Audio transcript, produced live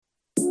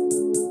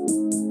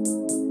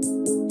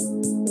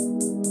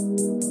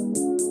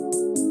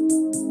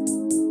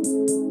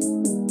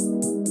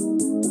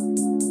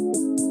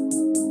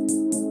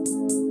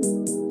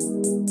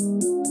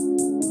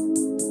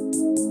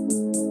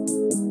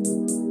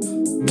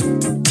All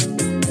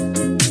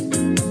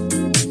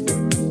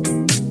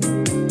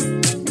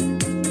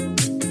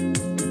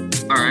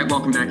right,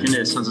 welcome back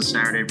into Sons of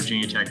Saturday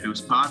Virginia Tech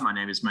Hoops Pod. My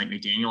name is Mike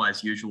McDaniel,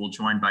 as usual,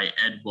 joined by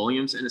Ed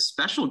Williams and a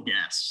special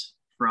guest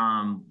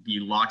from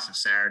the Locks of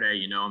Saturday.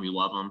 You know him, you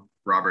love him,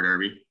 Robert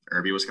Irby.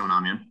 Irby, what's going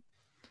on, man?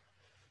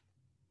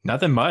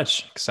 Nothing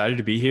much. Excited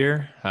to be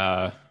here.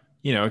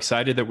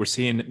 Excited that we're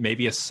seeing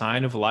maybe a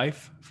sign of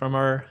life from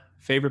our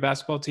favorite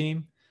basketball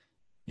team.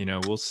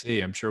 We'll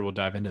see. I'm sure we'll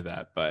dive into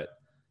that. But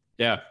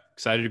yeah,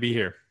 excited to be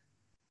here.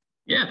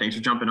 Yeah, thanks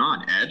for jumping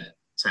on, Ed.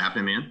 What's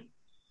happening, man?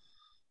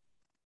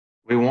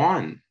 We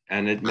won,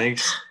 and it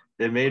made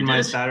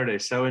my Saturday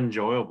so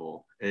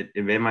enjoyable.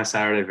 It made my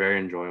Saturday very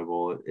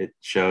enjoyable. It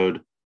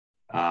showed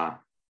a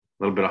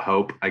little bit of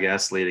hope, I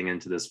guess, leading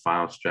into this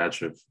final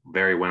stretch of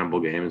very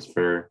winnable games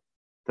for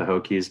the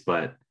Hokies.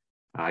 But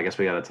I guess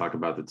we got to talk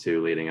about the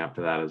two leading up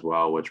to that as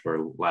well, which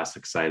were less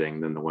exciting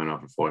than the win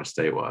over Florida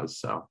State was.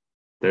 So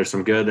there's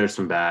some good, there's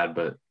some bad,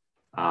 but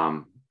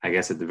I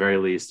guess at the very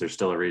least, there's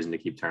still a reason to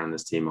keep turning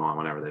this team on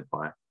whenever they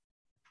play.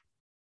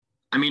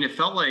 I mean, it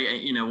felt like,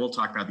 we'll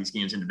talk about these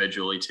games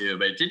individually too,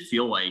 but it did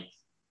feel like,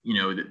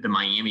 the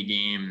Miami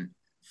game,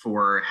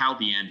 for how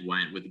the end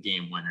went with the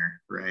game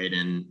winner, right?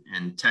 And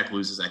Tech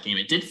loses that game.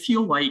 It did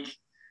feel like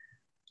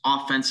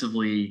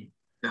offensively,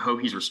 the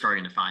Hokies were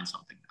starting to find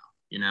something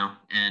now,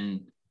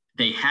 and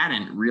they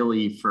hadn't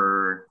really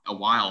for a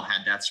while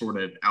had that sort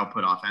of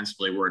output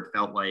offensively where it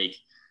felt like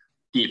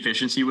the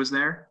efficiency was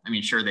there. I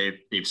mean, sure,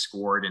 they've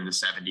scored in the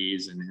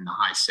 70s and in the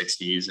high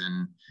 60s,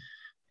 and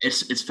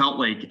it's felt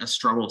like a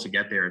struggle to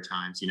get there at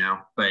times,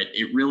 but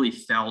it really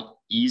felt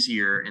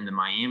easier in the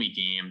Miami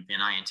game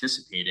than I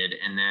anticipated.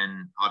 And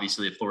then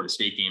obviously the Florida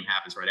State game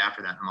happens right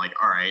after that. I'm like,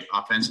 all right,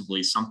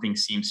 offensively, something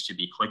seems to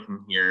be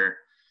clicking here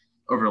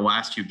over the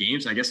last two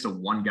games. I guess the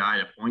one guy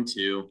to point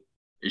to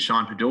is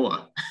Sean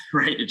Padula,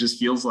 right? It just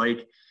feels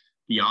like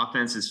the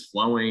offense is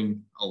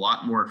flowing a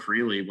lot more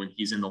freely when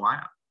he's in the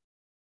lineup.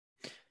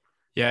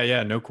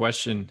 Yeah, no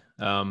question.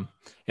 And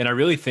I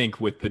really think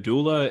with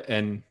Padula,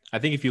 and I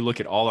think if you look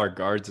at all our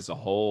guards as a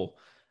whole,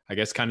 I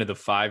guess kind of the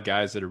five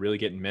guys that are really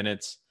getting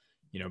minutes,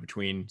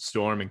 between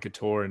Storm and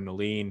Couture and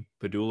Nalin,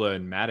 Padula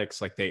and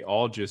Maddox, like they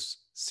all just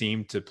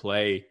seem to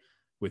play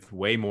with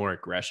way more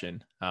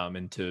aggression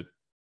and to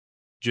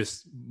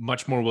just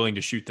much more willing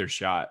to shoot their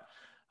shot.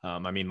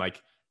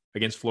 Like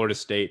against Florida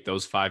State,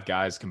 those five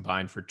guys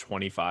combined for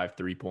 25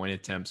 3-point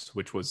attempts,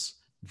 which was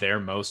their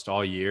most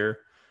all year.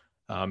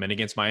 And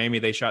against Miami,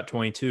 they shot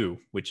 22,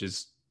 which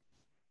is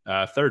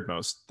third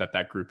most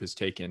that group has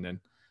taken. And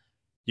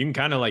you can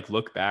kind of like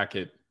look back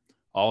at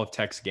all of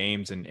Tech's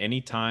games, and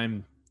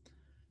anytime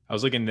I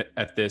was looking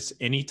at this,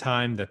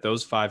 anytime that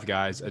those five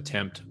guys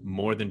attempt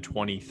more than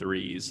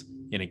 23s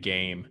in a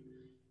game,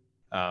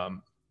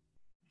 the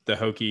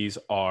Hokies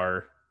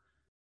are,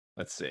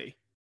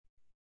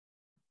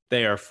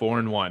 they are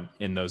 4-1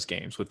 in those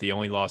games, with the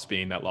only loss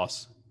being that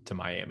loss to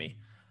Miami.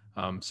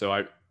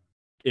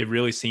 It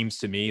really seems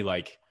to me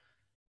like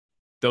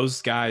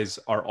those guys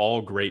are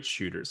all great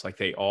shooters. Like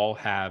they all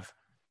have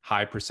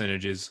high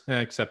percentages,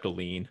 except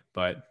Aline,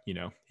 but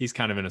he's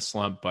kind of in a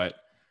slump. But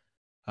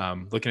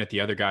looking at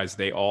the other guys,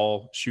 they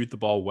all shoot the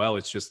ball well.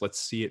 It's just, let's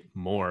see it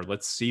more.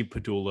 Let's see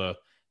Padula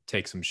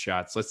take some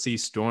shots. Let's see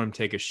Storm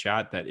take a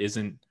shot that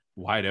isn't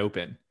wide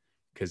open,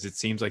 because it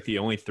seems like the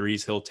only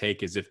threes he'll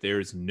take is if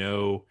there's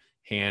no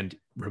hand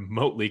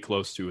remotely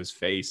close to his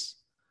face.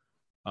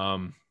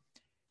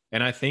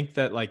 And I think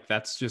that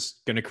that's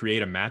just going to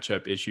create a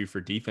matchup issue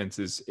for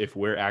defenses if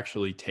we're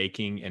actually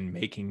taking and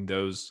making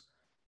those,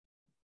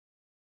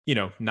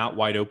 not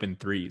wide open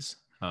threes.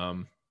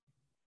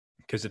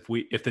 Because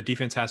if the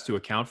defense has to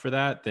account for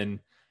that, then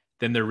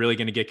they're really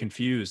going to get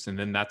confused, and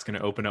then that's going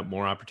to open up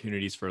more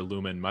opportunities for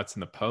Aluma and Mutz in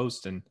the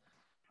post. And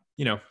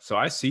so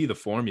I see the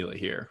formula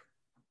here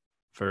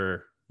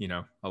for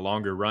a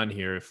longer run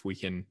here if we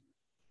can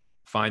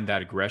find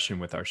that aggression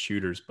with our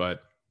shooters.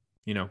 But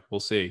we'll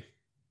see.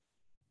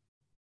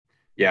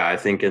 Yeah, I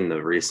think in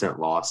the recent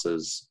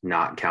losses,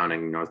 not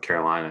counting North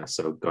Carolina,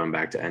 so going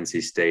back to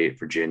NC State,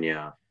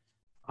 Virginia,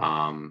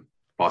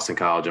 Boston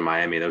College, and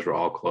Miami, those were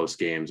all close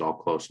games, all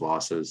close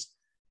losses.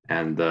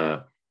 And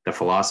the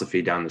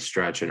philosophy down the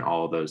stretch in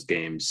all of those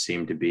games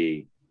seemed to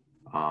be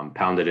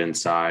pounded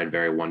inside,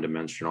 very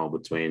one-dimensional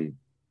between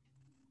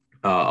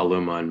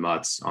Aluma and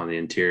Mutz on the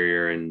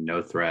interior and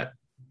no threat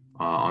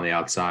on the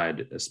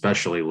outside,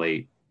 especially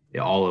late,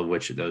 all of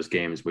which of those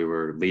games we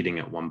were leading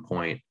at one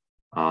point.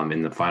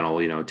 In the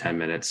final, 10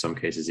 minutes, some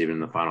cases even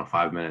in the final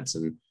 5 minutes.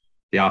 And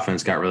the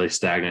offense got really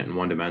stagnant and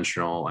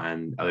one-dimensional,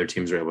 and other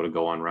teams were able to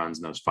go on runs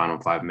in those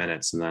final 5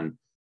 minutes. And then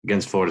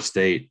against Florida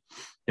State,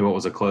 in what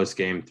was a close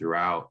game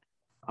throughout,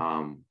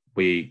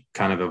 we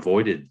kind of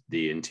avoided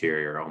the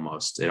interior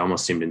almost. It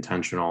almost seemed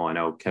intentional. I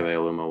know Keve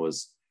Aluma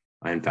was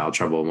in foul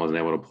trouble and wasn't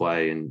able to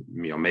play. And,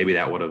 maybe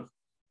that would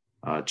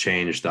have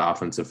changed the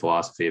offensive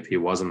philosophy if he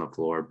was on the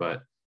floor.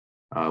 But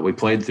we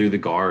played through the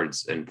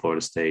guards in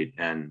Florida State,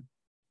 and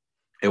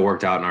it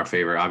worked out in our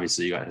favor.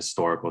 Obviously, you got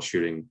historical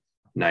shooting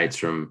nights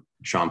from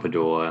Sean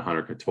Padula and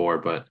Hunter Couture,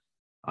 but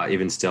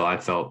Even still, I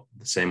felt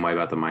the same way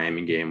about the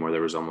Miami game, where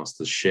there was almost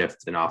a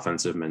shift in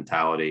offensive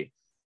mentality,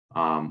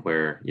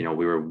 where, you know,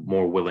 we were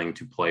more willing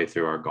to play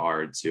through our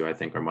guards, who I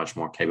think are much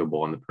more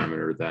capable on the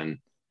perimeter than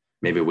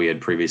maybe we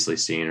had previously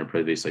seen or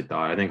previously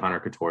thought. I think Hunter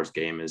Couture's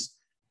game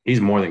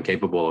he's more than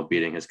capable of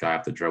beating his guy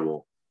off the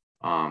dribble.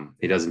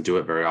 He doesn't do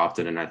it very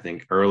often. And I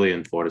think early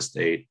in Florida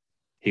State,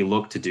 he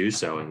looked to do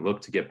so and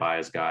looked to get by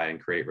his guy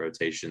and create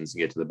rotations and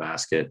get to the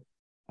basket.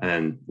 And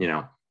then, you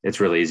know, it's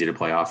really easy to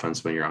play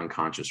offense when you're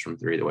unconscious from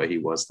three the way he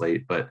was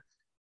late. But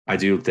I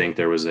do think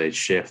there was a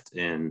shift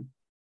in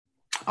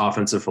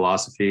offensive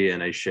philosophy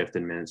and a shift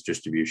in minutes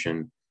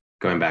distribution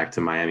going back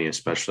to Miami,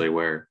 especially,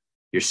 where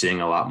you're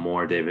seeing a lot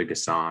more David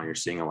Gasson, you're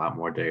seeing a lot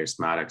more Darius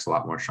Maddox, a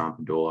lot more Sean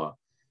Padula.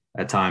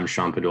 At times,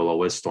 Sean Padula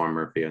with Storm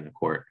Murphy on the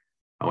court,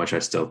 which I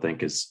still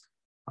think is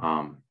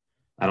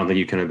I don't think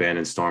you can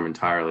abandon Storm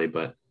entirely,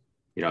 but,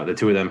 you know, the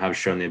two of them have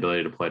shown the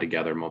ability to play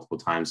together multiple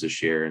times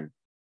this year. And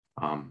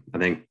I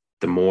think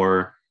the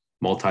more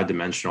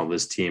multidimensional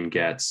this team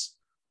gets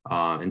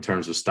in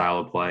terms of style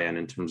of play and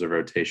in terms of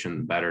rotation,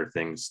 the better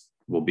things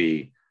will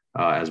be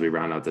as we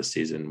round out this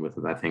season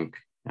with, I think,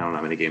 I don't know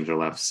how many games are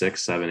left,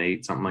 6, 7,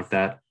 8, something like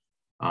that.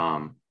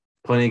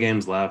 Plenty of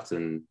games left.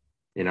 And,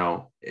 you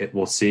know,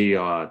 we'll see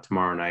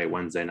tomorrow night,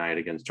 Wednesday night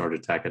against Georgia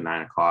Tech at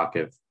 9:00,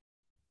 if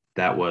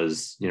that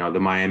was, you know,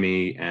 the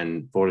Miami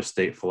and Florida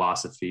State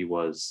philosophy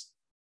was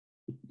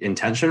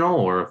intentional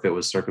or if it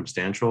was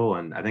circumstantial.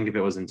 And I think if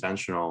it was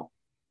intentional,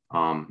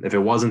 if it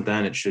wasn't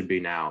then, it should be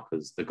now,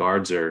 because the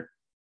guards are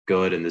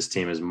good and this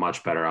team is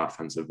much better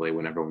offensively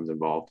when everyone's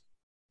involved.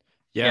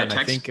 Yeah, and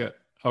I think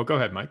go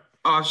ahead, Mike.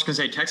 Oh, I was just going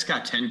to say, Tech's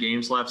got 10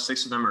 games left.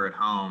 6 of them are at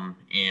home.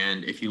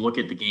 And if you look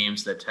at the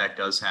games that Tech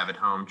does have at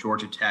home,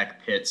 Georgia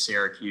Tech, Pitt,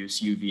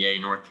 Syracuse, UVA,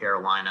 North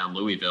Carolina,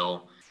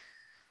 Louisville,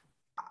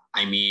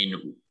 I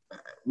mean,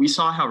 we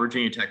saw how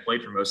Virginia Tech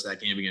played for most of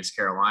that game against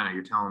Carolina.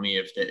 You're telling me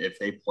if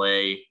they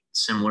play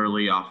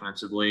similarly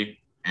offensively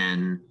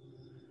and,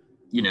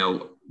 you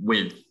know,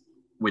 with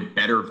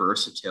better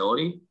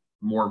versatility,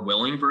 more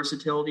willing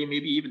versatility,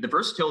 maybe even the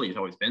versatility has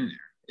always been there.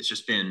 It's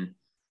just been,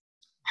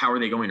 how are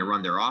they going to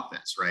run their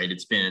offense, right?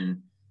 It's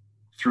been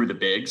through the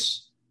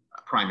bigs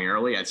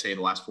primarily. I'd say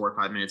the last 4 or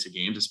 5 minutes of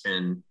games, it's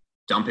been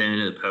dump it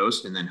into the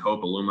post and then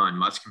hope Aluma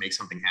and Mutz can make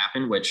something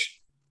happen,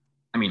 which,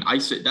 I mean,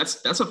 ISO,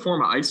 that's a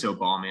form of ISO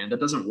ball, man. That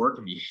doesn't work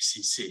in the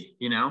ACC,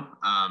 you know?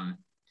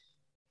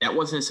 That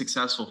wasn't a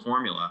successful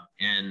formula.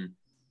 And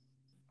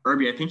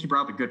Irby, I think you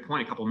brought up a good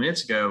point a couple of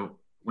minutes ago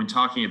when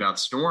talking about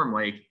Storm.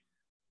 Like,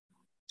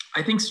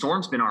 I think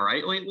Storm's been all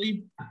right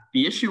lately.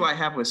 The issue I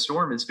have with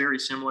Storm is very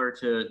similar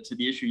to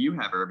the issue you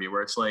have, Irby,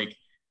 where it's like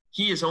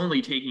he is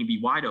only taking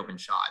the wide open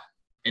shot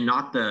and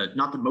not the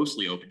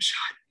mostly open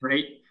shot,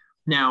 right?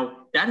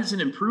 Now, that is an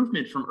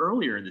improvement from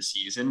earlier in the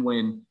season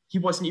when he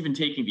wasn't even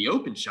taking the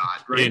open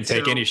shot, right? He didn't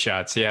take any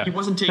shots, yeah. He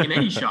wasn't taking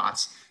any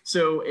shots.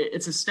 So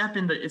it's a step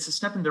in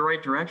the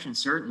right direction,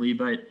 certainly,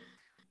 but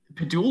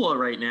Padula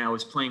right now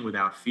is playing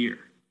without fear.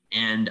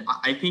 And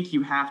I think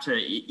you have to,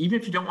 even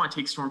if you don't want to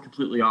take Storm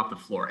completely off the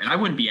floor, and I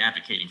wouldn't be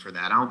advocating for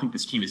that. I don't think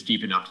this team is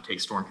deep enough to take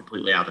Storm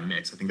completely out of the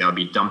mix. I think that would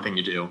be a dumb thing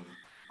to do.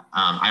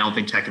 I don't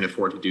think Tech can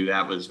afford to do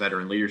that with his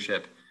veteran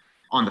leadership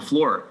on the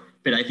floor.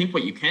 But I think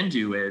what you can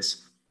do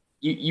is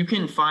you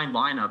can find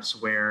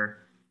lineups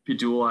where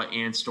Padula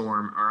and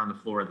Storm are on the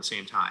floor at the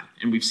same time.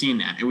 And we've seen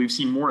that. And we've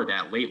seen more of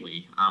that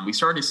lately. We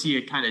started to see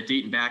it kind of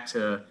dating back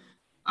to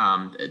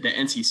the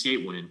NC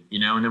State win, you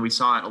know, and then we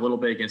saw it a little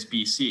bit against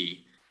BC.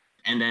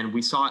 And then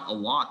we saw it a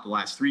lot the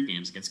last 3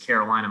 games against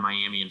Carolina,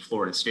 Miami, and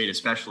Florida State,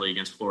 especially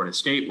against Florida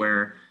State,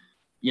 where,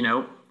 you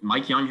know,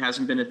 Mike Young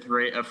hasn't been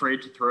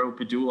afraid to throw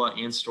Padula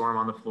and Storm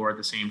on the floor at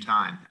the same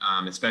time,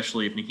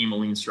 especially if Naheem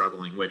Aline's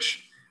struggling,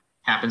 which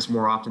happens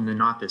more often than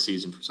not this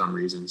season for some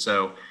reason.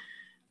 So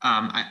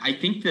I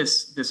think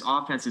this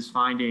offense is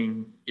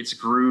finding its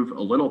groove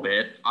a little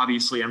bit.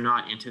 Obviously, I'm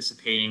not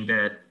anticipating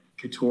that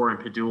Couture and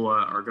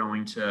Padula are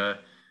going to,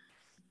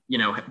 you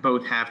know,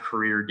 both have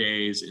career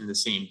days in the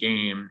same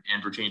game,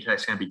 and Virginia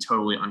Tech's going to be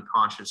totally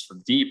unconscious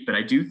from deep. But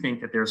I do think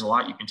that there's a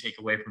lot you can take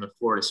away from the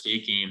Florida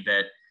State game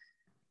that,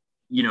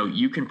 you know,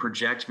 you can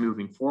project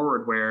moving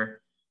forward, where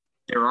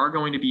there are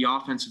going to be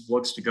offensive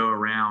looks to go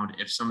around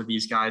if some of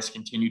these guys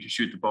continue to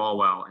shoot the ball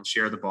well and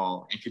share the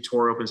ball. And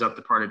Couture opens up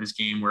the part of his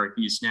game where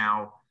he's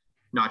now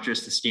not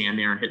just to stand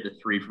there and hit the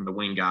 3 from the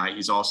wing guy.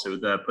 He's also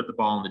the put the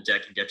ball on the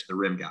deck and get to the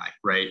rim guy,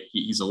 right?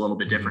 He's a little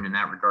bit different in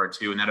that regard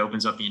too. And that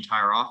opens up the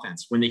entire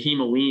offense. When Naheem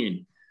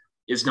Aline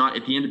is not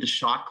at the end of the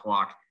shot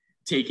clock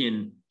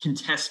taking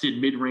contested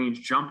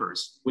mid-range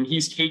jumpers, when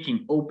he's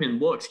taking open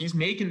looks, he's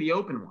making the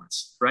open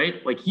ones,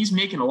 right? Like, he's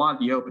making a lot of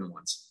the open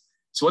ones.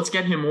 So let's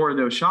get him more of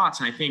those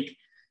shots. And I think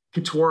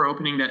Couture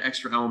opening that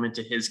extra element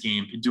to his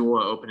game,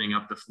 Padula opening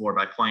up the floor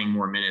by playing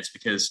more minutes,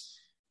 because,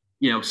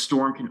 you know,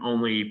 Storm can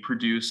only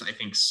produce, I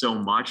think, so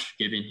much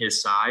given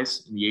his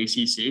size in the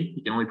ACC.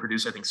 He can only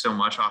produce, I think, so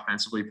much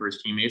offensively for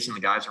his teammates and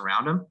the guys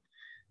around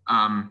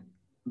him.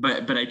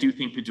 But I do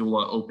think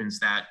Padula opens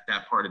that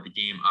part of the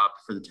game up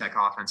for the Tech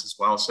offense as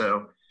well.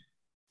 So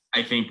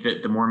I think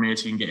that the more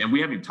minutes you can get, and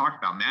we haven't even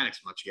talked about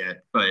Maddox much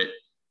yet, but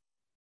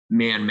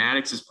man,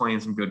 Maddox is playing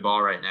some good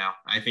ball right now.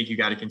 I think you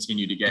got to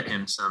continue to get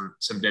him some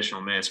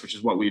additional minutes, which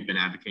is what we've been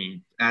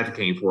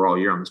advocating for all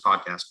year on this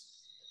podcast.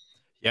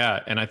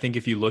 Yeah, and I think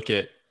if you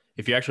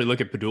actually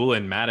look at Padula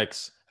and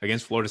Maddox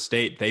against Florida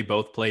State, they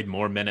both played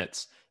more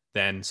minutes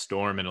than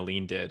Storm and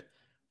Aline did.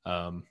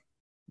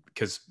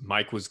 Because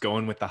Mike was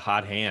going with the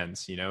hot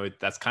hands. You know,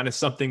 that's kind of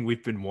something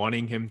we've been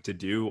wanting him to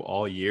do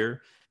all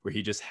year, where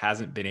he just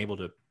hasn't been able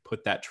to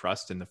put that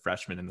trust in the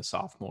freshman and the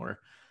sophomore.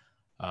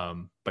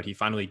 But he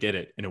finally did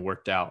it, and it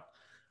worked out.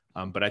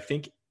 But I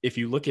think if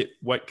you look at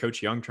what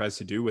Coach Young tries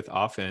to do with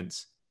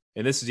offense,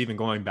 and this is even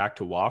going back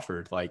to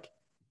Wofford, like,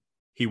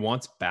 he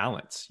wants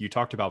balance. You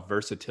talked about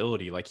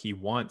versatility. Like, he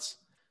wants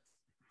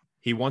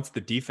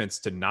the defense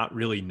to not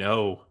really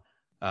know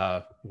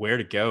where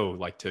to go,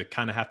 like to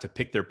kind of have to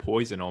pick their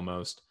poison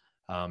almost,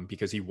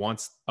 because he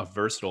wants a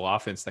versatile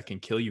offense that can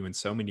kill you in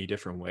so many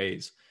different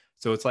ways.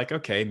 So it's like,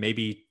 okay,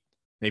 maybe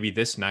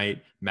this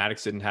night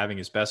Maddox isn't having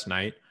his best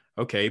night.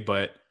 Okay,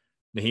 but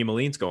Naheem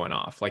Aline's going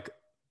off. Like,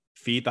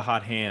 feed the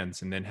hot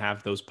hands and then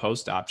have those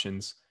post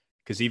options.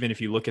 Because even if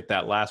you look at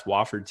that last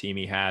Wofford team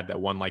he had that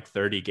won like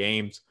 30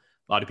 games,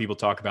 a lot of people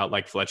talk about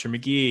like Fletcher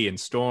McGee and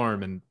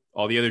Storm and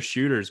all the other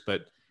shooters,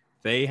 but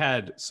they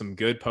had some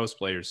good post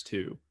players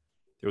too.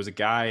 There was a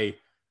guy,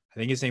 I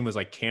think his name was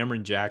like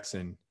Cameron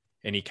Jackson,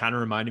 and he kind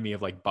of reminded me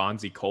of like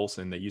Bonzi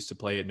Colson that used to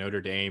play at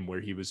Notre Dame,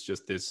 where he was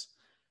just this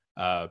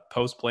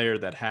post player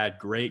that had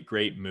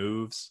great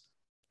moves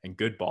and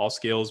good ball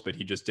skills, but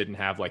he just didn't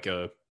have like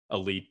a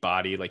elite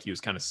body. Like, he was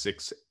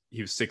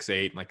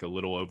 6'8", and like a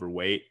little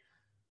overweight,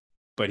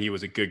 but he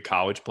was a good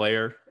college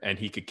player and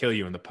he could kill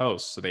you in the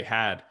post. So they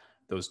had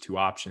those two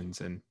options.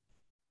 And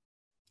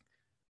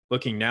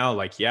looking now,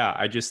 like, yeah,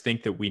 I just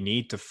think that we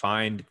need to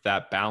find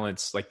that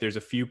balance. Like, there's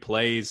a few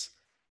plays.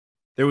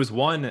 There was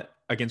one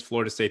against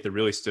Florida State that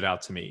really stood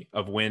out to me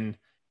of when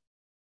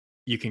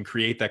you can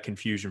create that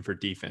confusion for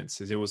defense.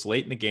 It was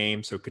late in the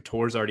game, so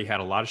Couture's already had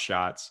a lot of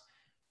shots.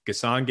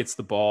 Gasson gets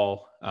the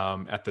ball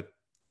at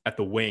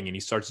the wing, and he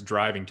starts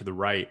driving to the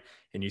right,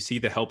 and you see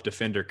the help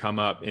defender come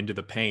up into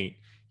the paint.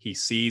 He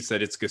sees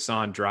that it's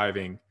Gasson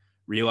driving,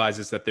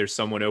 realizes that there's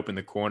someone open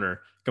the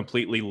corner,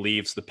 completely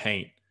leaves the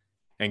paint,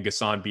 and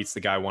Gasson beats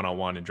the guy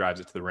one-on-one and drives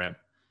it to the rim.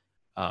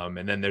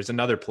 And then there's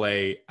another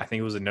play, I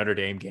think it was a Notre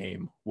Dame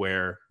game,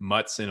 where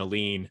Mutz and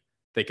Aline,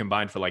 they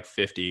combined for like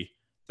 50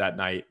 that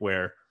night,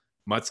 where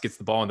Mutz gets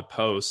the ball in the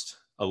post,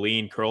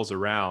 Aline curls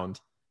around,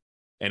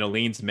 and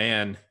Aline's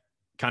man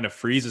kind of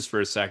freezes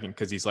for a second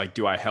because he's like,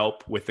 do I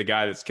help with the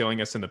guy that's killing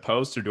us in the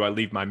post, or do I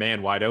leave my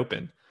man wide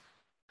open?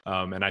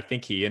 And I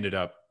think he ended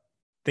up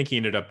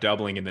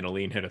doubling, and then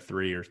Aline hit a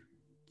three or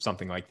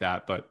something like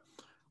that. But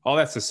all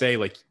that's to say,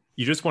 like,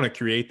 you just want to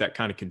create that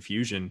kind of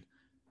confusion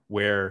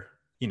where,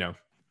 you know,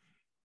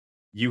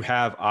 you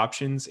have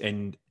options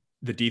and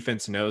the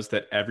defense knows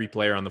that every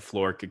player on the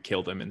floor could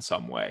kill them in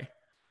some way.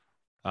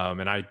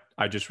 And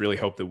I just really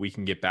hope that we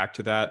can get back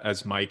to that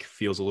as Mike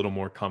feels a little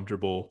more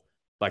comfortable,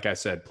 like I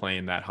said,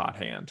 playing that hot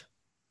hand.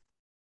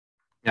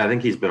 Yeah, I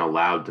think he's been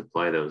allowed to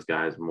play those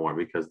guys more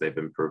because they've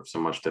improved so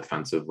much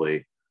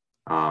defensively.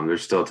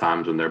 There's still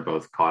times when they're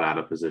both caught out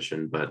of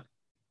position, but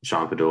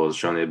Sean Padula has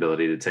shown the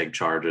ability to take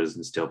charges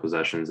and steal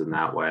possessions in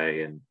that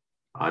way. And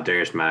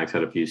Darius Maddox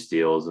had a few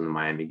steals in the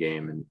Miami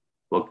game and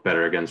looked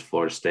better against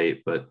Florida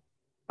State. But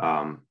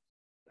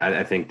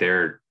I think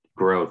their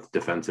growth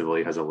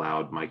defensively has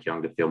allowed Mike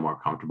Young to feel more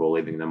comfortable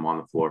leaving them on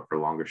the floor for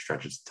longer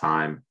stretches of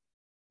time.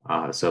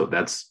 So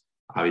that's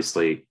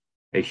obviously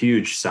a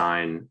huge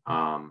sign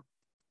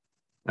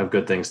of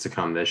good things to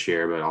come this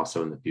year, but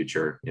also in the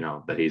future, you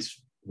know, that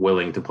he's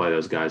willing to play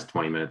those guys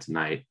 20 minutes a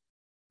night,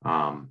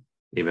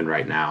 even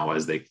right now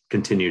as they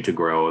continue to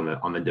grow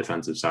on the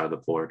defensive side of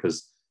the floor,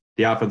 because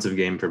the offensive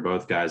game for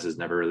both guys has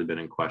never really been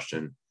in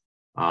question.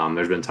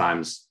 There's been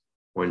times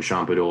when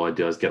Sean Padula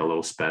does get a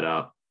little sped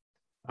up.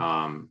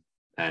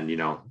 And, you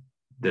know,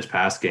 this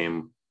past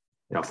game,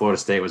 you know, Florida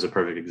State was a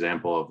perfect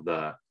example of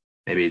the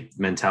maybe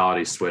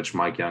mentality switch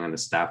Mike Young and the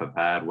staff have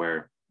had,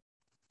 where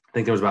I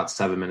think there was about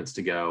 7 minutes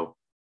to go.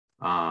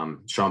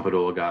 Sean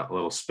Padula got a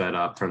little sped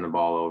up, turned the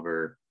ball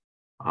over.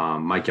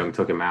 Mike Young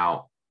took him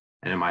out.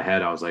 And in my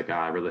head, I was like,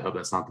 I really hope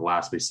that's not the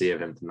last we see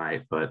of him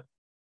tonight. But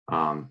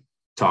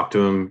talked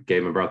to him,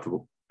 gave him a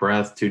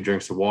breath, 2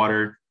 drinks of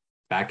water,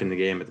 back in the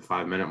game at the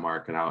 5-minute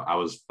mark. And I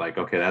was like,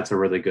 okay, that's a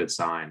really good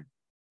sign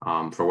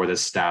for where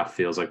this staff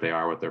feels like they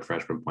are with their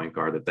freshman point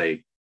guard, that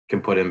they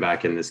can put him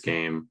back in this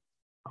game.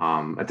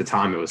 At the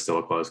time, it was still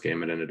a close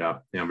game. It ended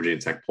up, you know, Virginia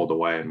Tech pulled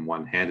away and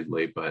won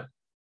handedly. But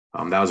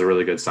that was a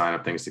really good sign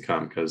of things to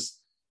come because,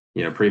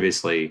 you know,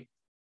 previously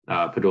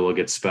Padula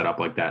gets sped up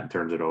like that and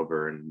turns it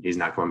over, and he's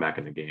not coming back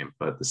in the game.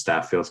 But the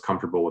staff feels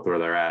comfortable with where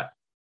they're at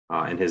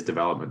in his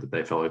development, that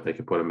they felt like they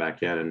could put him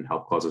back in and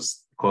help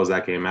close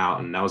that game out.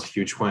 And that was a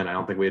huge win. I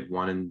don't think we had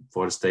won in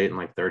Florida State in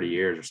like 30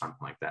 years or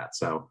something like that.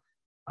 So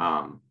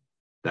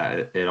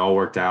that it all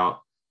worked out.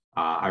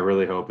 I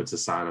really hope it's a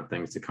sign of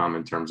things to come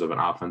in terms of an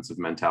offensive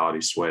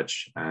mentality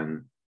switch.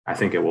 And I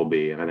think it will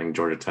be. And I think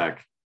Georgia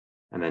Tech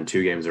and then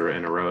 2 games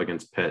in a row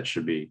against Pitt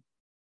should be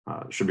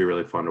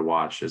really fun to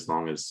watch, as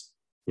long as,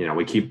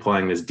 we keep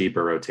playing this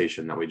deeper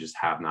rotation that we just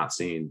have not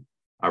seen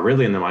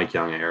really in the Mike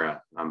Young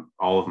era.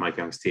 All of Mike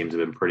Young's teams have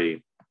been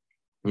pretty,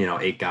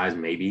 8 guys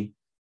maybe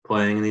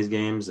playing in these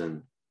games.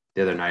 And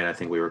the other night, I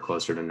think we were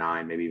closer to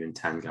 9, maybe even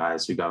 10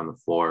 guys who got on the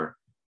floor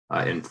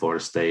in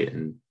Florida State.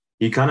 And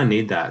you kind of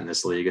need that in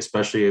this league,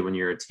 especially when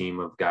you're a team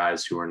of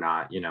guys who are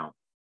not,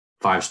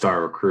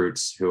 5-star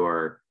recruits who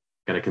are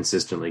going to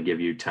consistently give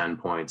you 10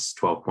 points,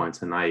 12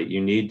 points a night.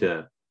 You need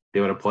to be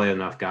able to play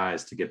enough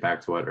guys to get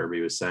back to what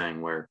Irby was saying,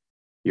 where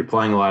you're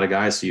playing a lot of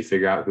guys, so you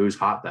figure out who's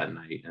hot that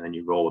night, and then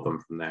you roll with them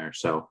from there.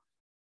 So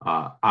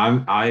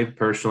I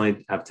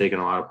personally have taken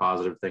a lot of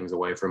positive things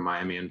away from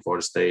Miami and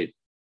Florida State.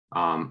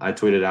 I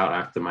tweeted out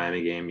after the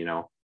Miami game,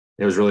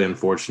 it was really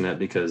unfortunate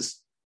because,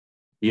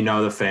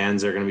 the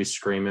fans are going to be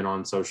screaming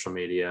on social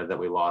media that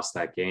we lost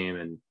that game,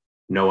 and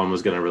no one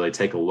was going to really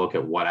take a look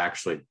at what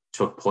actually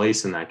took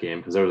place in that game,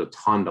 because there was a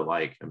ton to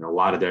like. I mean, a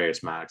lot of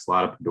Darius Maddox, a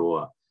lot of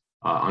Padula.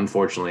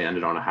 Unfortunately,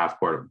 ended on a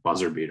half-court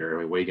buzzer beater.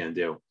 I mean, what are you going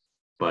to do?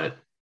 But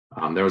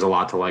there was a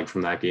lot to like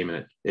from that game,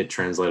 and it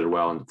translated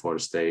well into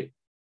Florida State.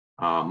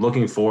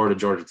 Looking forward to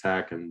Georgia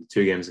Tech and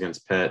 2 games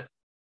against Pitt.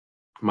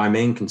 My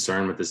main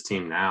concern with this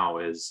team now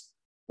is,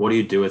 what do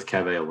you do with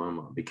Keve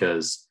Aluma?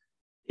 Because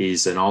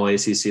he's an all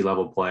ACC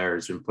level player.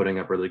 He's been putting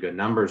up really good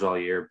numbers all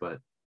year, but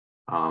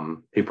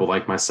people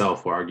like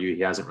myself will argue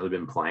he hasn't really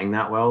been playing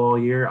that well all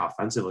year.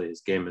 Offensively,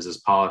 his game is as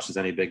polished as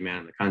any big man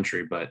in the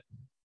country, but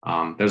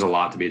there's a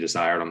lot to be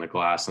desired on the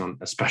glass, and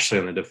especially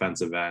on the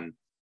defensive end.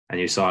 And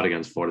you saw it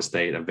against Florida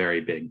State, a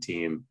very big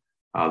team.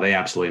 They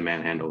absolutely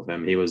manhandled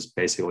him. He was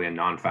basically a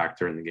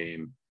non-factor in the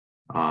game.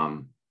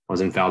 Was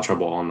in foul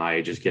trouble all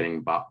night, just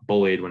getting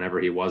bullied whenever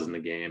he was in the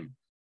game.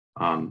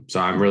 So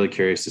I'm really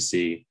curious to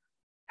see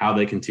how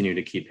they continue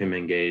to keep him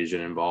engaged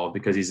and involved,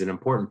 because he's an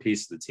important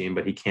piece of the team,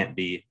 but he can't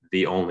be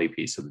the only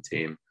piece of the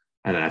team.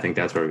 And I think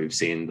that's where we've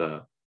seen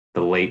the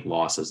late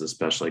losses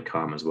especially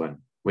come, is when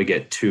we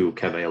get too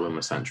Keve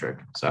Aluma centric.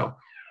 So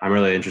I'm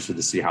really interested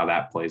to see how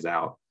that plays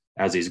out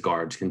as these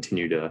guards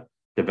continue to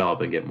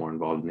develop and get more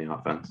involved in the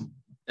offense.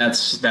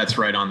 That's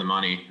right on the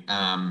money.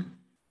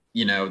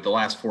 The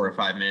last 4 or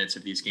 5 minutes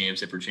of these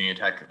games at Virginia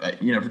Tech,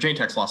 Virginia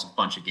Tech's lost a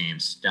bunch of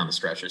games down the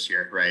stretch this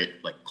year, right?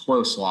 Like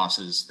close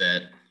losses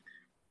that,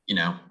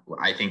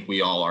 I think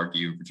we all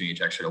argue Virginia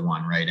Tech should have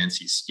won, right?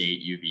 NC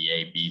State,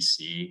 UVA,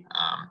 BC.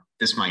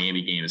 This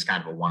Miami game is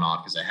kind of a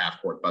one-off because a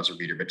half-court buzzer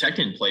beater, but Tech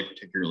didn't play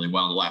particularly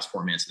well in the last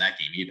 4 minutes of that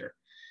game either,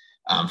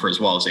 for as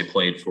well as they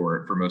played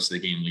for most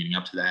of the game leading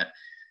up to that.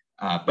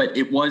 But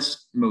it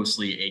was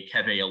mostly a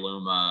Keve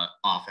Aluma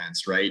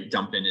offense, right?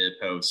 Dumped into the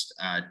post,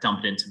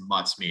 dumped into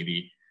Mutts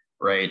maybe,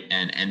 right?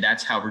 And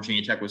that's how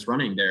Virginia Tech was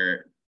running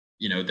their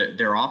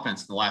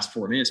offense in the last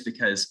 4 minutes,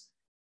 because,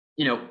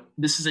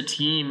 this is a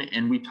team,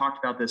 and we've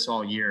talked about this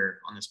all year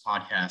on this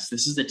podcast.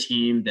 This is a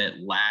team that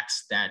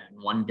lacks that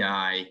one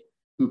guy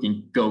who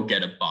can go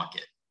get a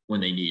bucket when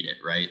they need it,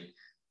 right?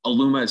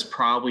 Aluma is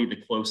probably the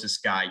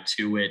closest guy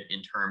to it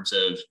in terms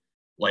of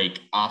like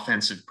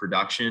offensive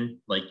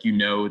production. Like,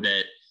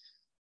 that,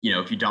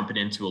 if you dump it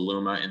into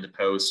Aluma in the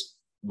post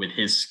with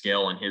his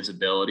skill and his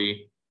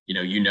ability,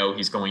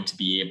 he's going to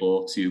be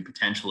able to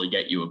potentially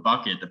get you a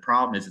bucket. The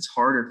problem is it's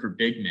harder for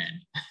big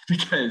men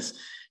because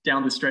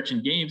down the stretch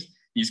in games,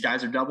 these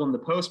guys are doubling the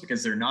post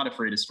because they're not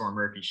afraid of Storm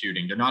Murphy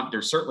shooting.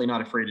 They're certainly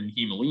not afraid of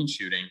Naheem Aline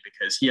shooting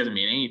because he hasn't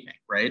made anything,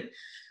 right?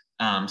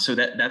 So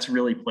that's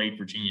really played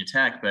Virginia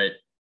Tech. But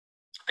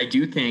I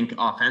do think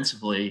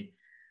offensively,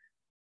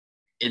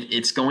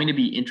 it's going to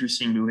be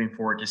interesting moving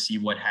forward to see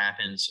what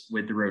happens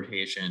with the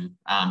rotation,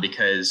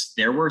 because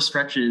there were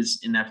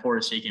stretches in that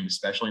Florida State game,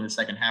 especially in the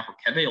second half, where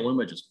Keve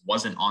Aluma just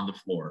wasn't on the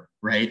floor,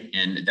 right?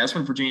 And that's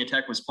when Virginia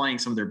Tech was playing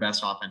some of their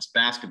best offensive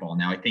basketball.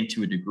 Now, I think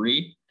to a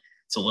degree,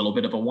 it's a little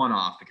bit of a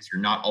one-off because you're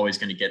not always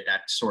going to get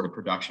that sort of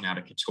production out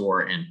of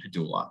Couture and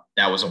Padula.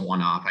 That was a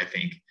one-off, I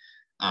think,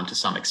 to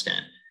some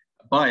extent.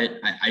 But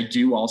I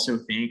do also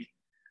think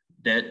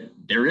that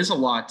there is a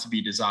lot to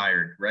be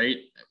desired, right?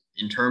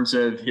 In terms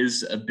of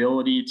his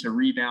ability to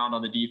rebound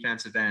on the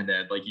defensive end,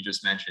 Ed, like you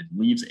just mentioned,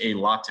 leaves a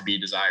lot to be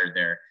desired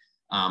there.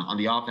 On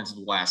the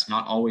offensive glass,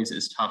 not always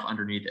as tough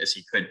underneath as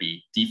he could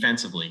be.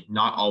 Defensively,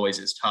 not always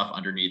as tough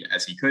underneath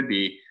as he could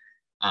be.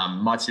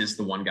 Mutz is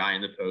the one guy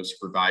in the post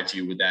who provides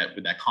you with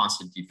that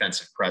constant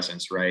defensive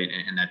presence, right?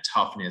 And that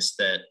toughness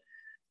that,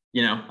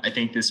 I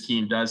think this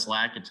team does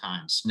lack at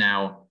times.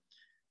 Now,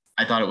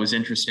 I thought it was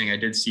interesting. I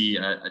did see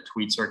a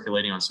tweet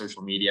circulating on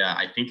social media.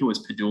 I think it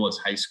was Padula's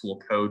high school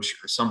coach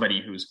or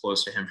somebody who was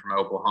close to him from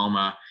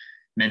Oklahoma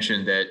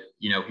mentioned that,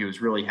 he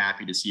was really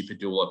happy to see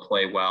Padula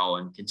play well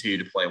and continue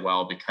to play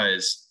well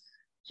because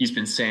he's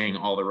been saying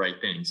all the right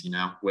things,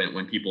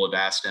 when people have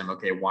asked him,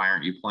 okay, why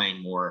aren't you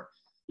playing more,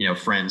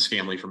 friends,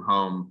 family from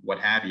home, what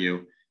have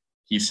you?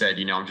 He said,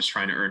 I'm just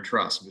trying to earn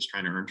trust. I'm just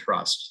trying to earn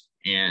trust.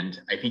 And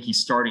I think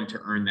he's starting to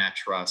earn that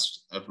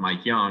trust of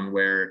Mike Young,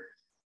 where,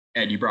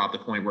 Ed, you brought up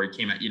the point where he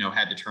came out,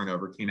 had the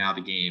turnover, came out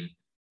of the game.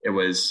 It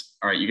was,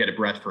 all right, you get a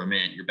breath for a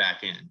minute, you're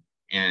back in.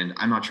 And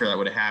I'm not sure that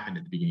would have happened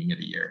at the beginning of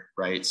the year,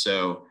 right?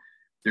 So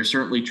there's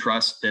certainly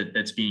trust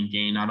that's being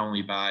gained not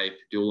only by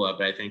Padula,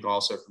 but I think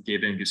also from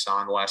David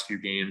N'Guessan the last few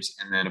games,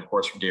 and then of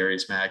course from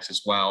Darius Max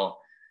as well.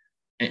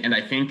 And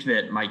I think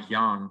that Mike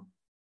Young,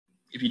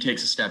 if he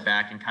takes a step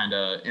back and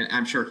and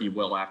I'm sure he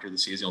will after the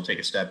season, he'll take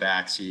a step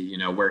back, see,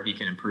 where he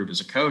can improve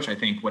as a coach. I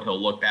think what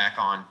he'll look back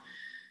on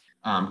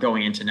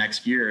going into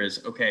next year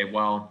is, okay,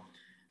 well,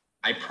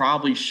 I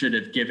probably should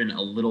have given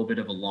a little bit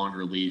of a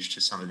longer leash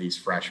to some of these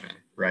freshmen,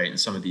 right? And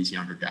some of these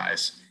younger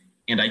guys.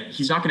 And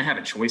he's not going to have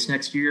a choice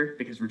next year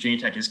because Virginia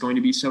Tech is going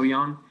to be so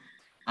young.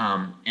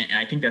 And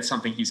I think that's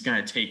something he's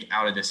going to take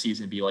out of this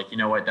season and be like, you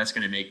know what, that's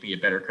going to make me a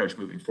better coach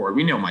moving forward.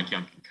 We know Mike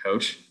Young can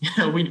coach.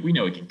 We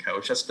know he can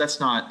coach. That's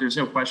not, there's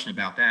no question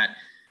about that.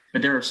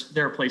 But there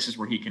are places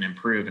where he can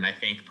improve. And I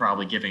think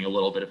probably giving a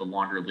little bit of a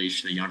longer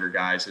leash to the younger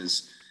guys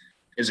is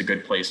a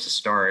good place to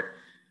start.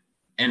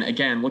 And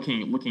again,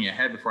 looking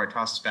ahead before I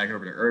toss this back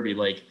over to Irby,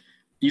 like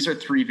these are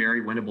 3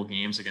 very winnable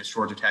games against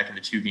Georgia Tech and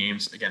the 2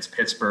 games against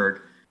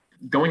Pittsburgh.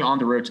 Going on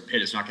the road to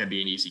Pitt is not going to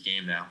be an easy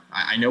game, though.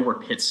 I know where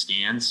Pitt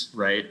stands,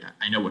 right?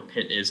 I know what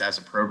Pitt is as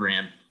a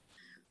program.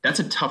 That's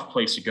a tough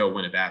place to go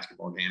win a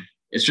basketball game.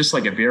 It's just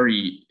like a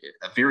very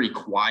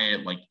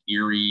quiet, like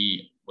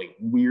eerie, like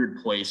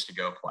weird place to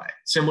go play.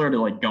 Similar to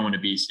like going to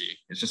BC.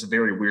 It's just a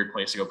very weird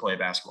place to go play a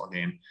basketball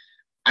game.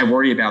 I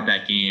worry about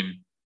that game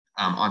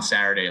on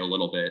Saturday a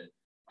little bit.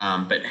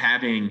 But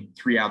having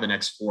 5 out of the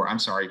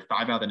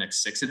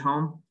next 6 at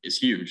home is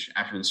huge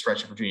after the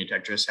stretch that Virginia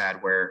Tech just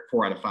had where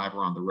 4 out of 5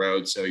 were on the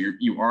road. So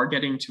you are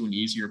getting to an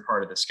easier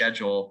part of the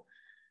schedule.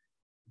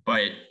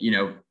 But,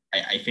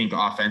 I think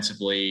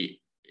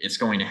offensively, it's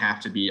going to have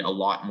to be a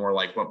lot more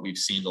like what we've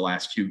seen the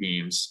last 2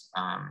 games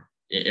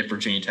if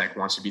Virginia Tech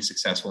wants to be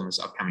successful in this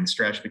upcoming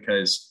stretch,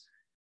 because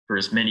for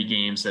as many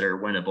games that are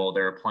winnable,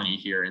 there are plenty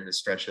here in this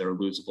stretch that are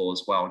losable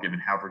as well, given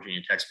how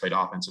Virginia Tech's played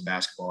offensive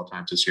basketball at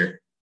times this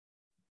year.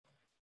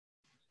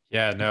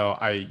 Yeah, no,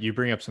 you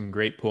bring up some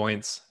great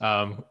points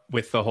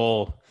with the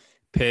whole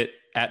Pitt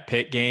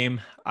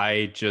game.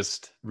 I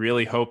just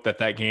really hope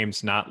that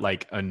game's not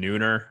like a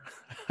nooner,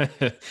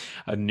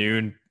 a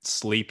noon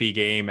sleepy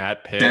game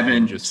at Pitt.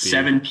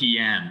 7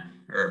 p.m.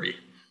 Irby.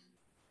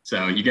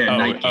 So you get a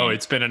night game. Oh,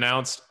 it's been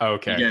announced.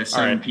 Okay, you get a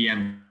 7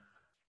 p.m.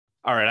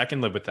 All right, I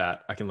can live with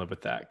that.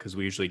 Because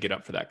we usually get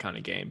up for that kind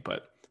of game,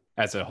 but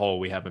as a whole,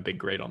 we haven't been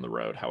great on the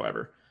road.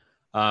 However.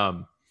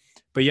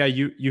 But yeah,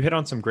 you hit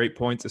on some great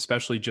points,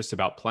 especially just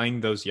about playing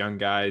those young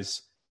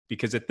guys,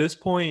 because at this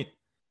point,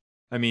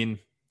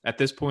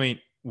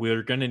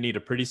 we're going to need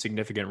a pretty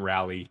significant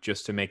rally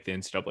just to make the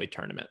NCAA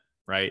tournament,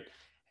 right?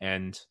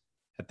 And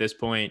at this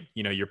point,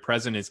 your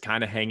present is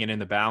kind of hanging in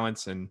the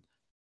balance, and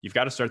you've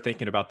got to start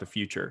thinking about the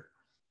future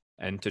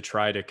and to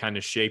try to kind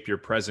of shape your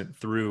present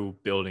through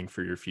building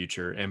for your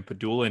future. And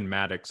Padula and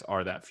Maddox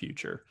are that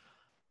future,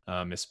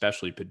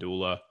 especially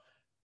Padula,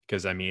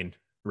 because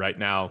right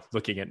now,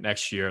 looking at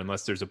next year,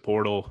 unless there's a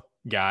portal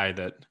guy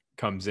that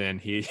comes in,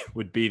 he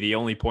would be the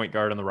only point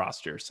guard on the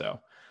roster. So,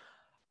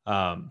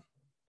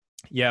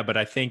 but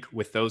I think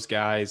with those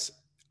guys,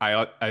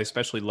 I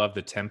especially love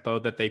the tempo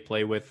that they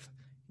play with.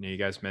 You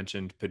guys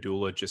mentioned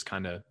Padula just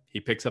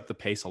he picks up the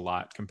pace a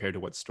lot compared to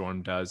what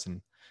Storm does.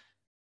 And,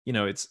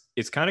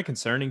 it's kind of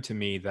concerning to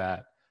me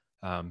that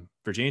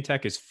Virginia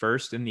Tech is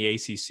first in the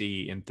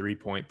ACC in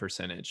 3-point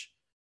percentage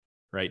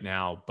right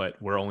now, but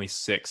we're only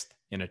 6th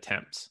in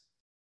attempts.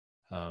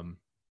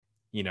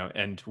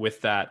 And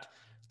with that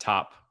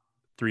top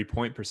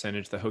 3-point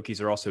percentage, the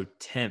Hokies are also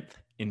 10th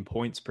in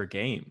points per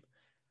game.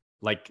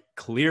 Like,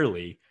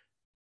 clearly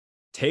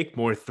take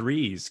more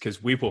threes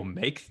because we will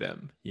make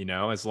them,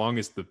 as long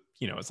as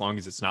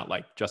it's not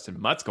like Justin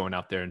Mutt's going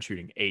out there and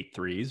shooting 8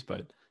 threes,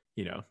 but,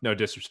 no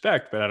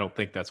disrespect, but I don't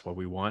think that's what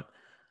we want.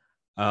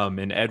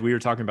 And Ed, we were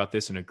talking about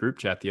this in a group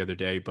chat the other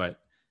day, but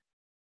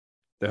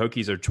the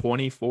Hokies are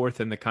 24th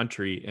in the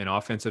country in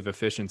offensive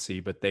efficiency,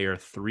 but they are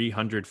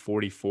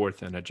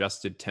 344th in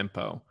adjusted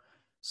tempo.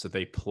 So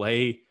they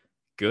play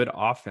good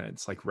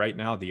offense. Like right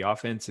now, the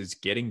offense is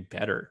getting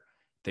better.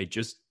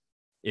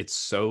 It's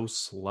so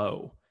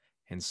slow.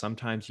 And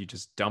sometimes you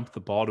just dump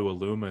the ball to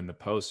Aluma in the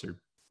post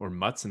or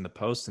Mutts in the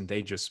post, and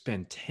they just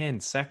spend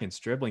 10 seconds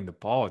dribbling the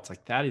ball. It's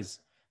like that is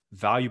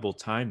valuable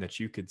time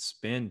that you could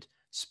spend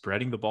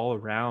spreading the ball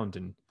around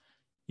and,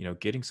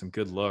 getting some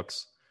good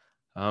looks.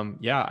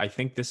 I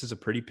think this is a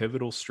pretty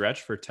pivotal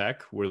stretch for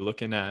Tech. We're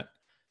looking at,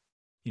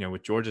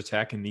 with Georgia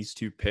Tech in these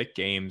 2 Pitt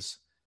games,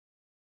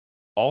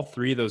 all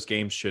 3 of those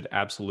games should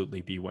absolutely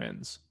be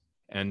wins.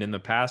 And in the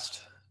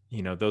past,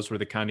 those were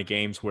the kind of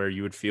games where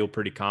you would feel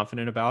pretty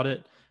confident about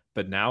it.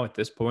 But now at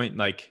this point,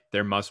 like,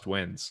 they're must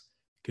wins,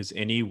 because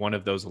any one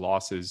of those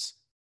losses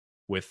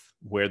with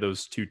where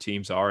those 2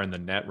 teams are in the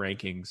net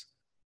rankings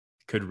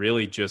could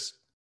really just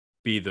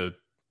be the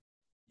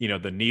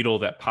needle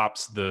that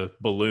pops the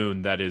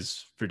balloon that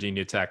is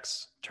Virginia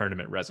Tech's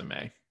tournament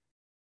resume.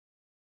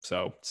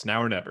 So it's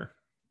now or never.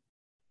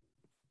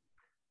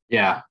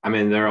 Yeah,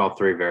 they're all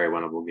 3 very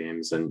winnable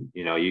games. And,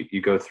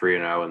 you go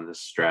 3-0 in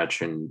this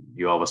stretch and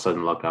you all of a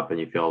sudden look up and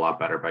you feel a lot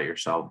better about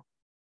yourself.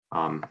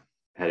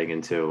 heading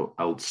into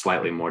a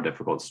slightly more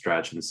difficult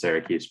stretch in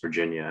Syracuse,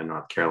 Virginia, and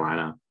North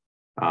Carolina.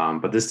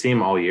 But this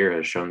team all year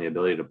has shown the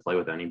ability to play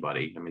with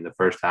anybody. I mean, the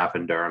first half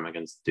in Durham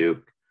against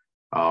Duke,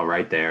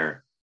 right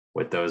there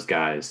with those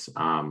guys.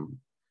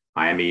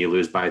 Miami, you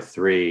lose by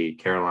 3.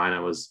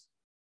 Carolina was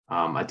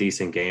a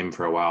decent game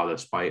for a while,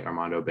 despite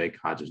Armando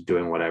Bacot just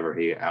doing whatever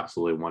he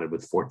absolutely wanted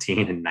with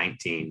 14 and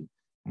 19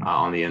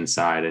 on the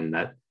inside. And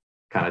that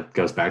kind of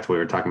goes back to what we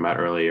were talking about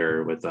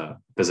earlier with the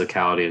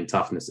physicality and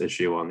toughness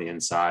issue on the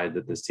inside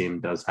that this team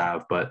does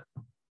have. But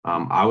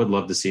I would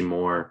love to see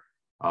more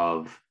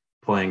of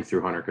playing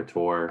through Hunter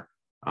Couture.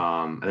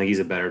 I think he's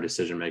a better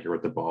decision maker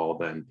with the ball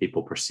than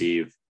people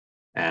perceive.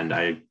 And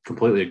I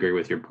completely agree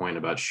with your point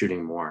about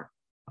shooting more.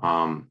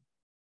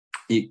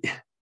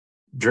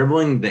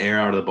 Dribbling the air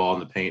out of the ball in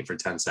the paint for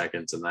 10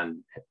 seconds and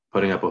then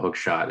putting up a hook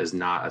shot is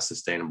not a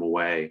sustainable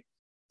way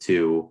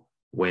to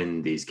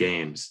win these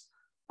games.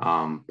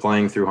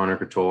 Playing through Hunter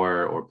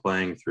Couture or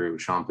playing through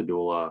Sean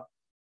Padula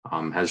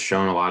has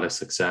shown a lot of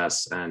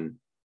success. And,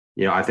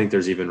 I think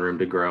there's even room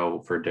to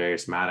grow for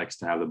Darius Maddox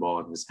to have the ball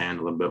in his hand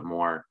a little bit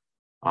more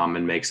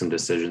and make some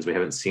decisions. We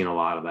haven't seen a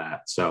lot of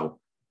that. So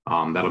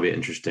that'll be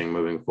interesting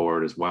moving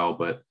forward as well.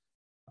 But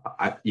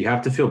you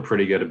have to feel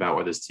pretty good about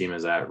where this team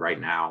is at right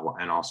now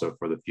and also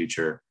for the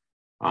future.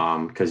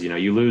 Because,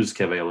 you lose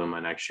Keve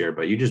Aluma next year,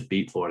 but you just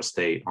beat Florida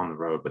State on the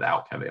road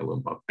without Keve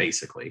Aluma,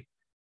 basically.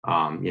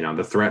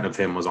 The threat of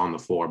him was on the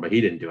floor, but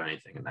he didn't do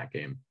anything in that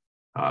game.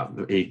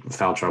 He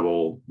foul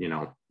trouble,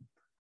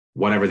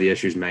 whatever the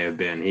issues may have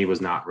been, he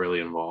was not really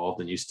involved,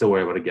 and you still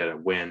were able to get a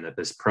win that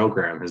this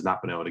program has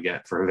not been able to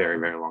get for a very,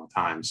 very long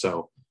time.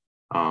 So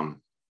I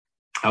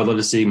would love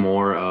to see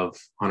more of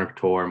Hunter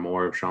Couture,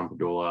 more of Sean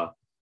Padula,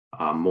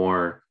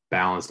 more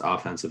balanced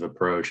offensive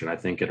approach. And I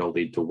think it'll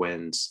lead to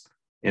wins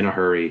in a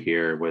hurry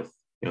here with,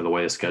 the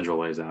way the schedule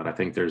lays out. I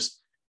think there's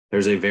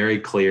a very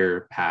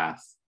clear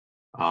path,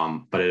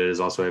 but it is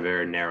also a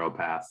very narrow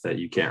path that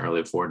you can't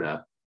really afford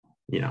to,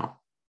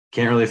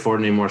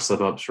 any more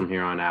slip ups from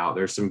here on out.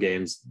 There's some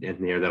games in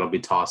here that'll be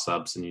toss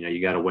ups, and, you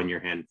got to win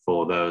your hand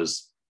full of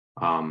those,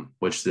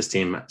 which this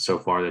team so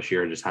far this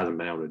year just hasn't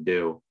been able to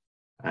do.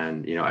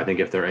 And, I think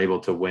if they're able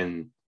to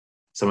win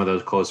some of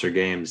those closer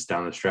games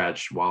down the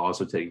stretch while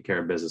also taking care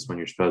of business when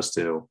you're supposed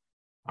to,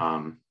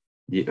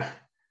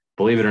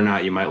 believe it or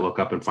not, you might look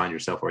up and find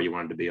yourself where you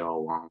wanted to be all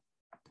along.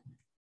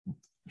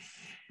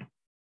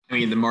 I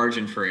mean, the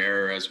margin for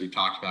error, as we've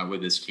talked about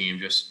with this team,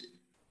 just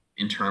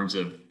in terms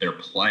of their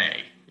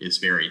play, is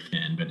very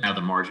thin. But now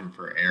the margin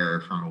for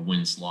error from a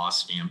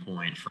wins-loss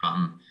standpoint,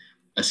 from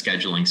a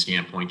scheduling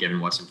standpoint, given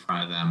what's in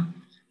front of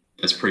them,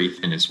 that's pretty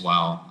thin as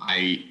well.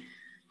 I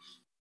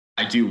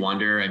do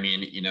wonder,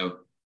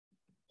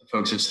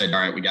 folks have said, all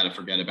right, we got to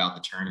forget about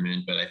the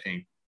tournament. But I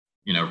think,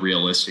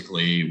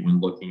 realistically, when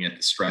looking at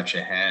the stretch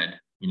ahead,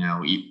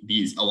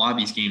 a lot of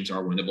these games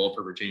are winnable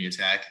for Virginia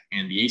Tech,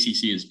 and the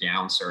ACC is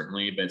down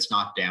certainly, but it's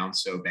not down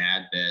so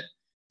bad that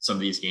some of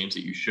these games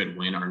that you should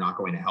win are not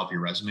going to help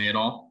your resume at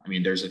all. I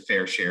mean, there's a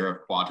fair share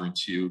of quadrant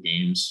 2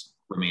 games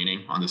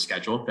remaining on the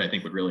schedule that I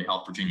think would really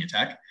help Virginia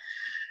Tech.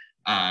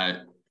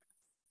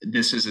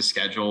 This is a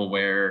schedule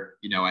where,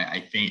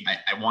 I think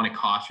I want to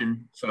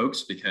caution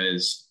folks,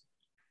 because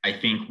I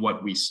think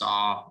what we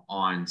saw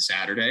on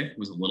Saturday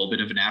was a little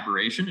bit of an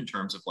aberration in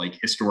terms of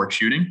historic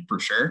shooting for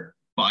sure.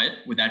 But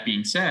with that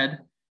being said,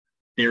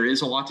 there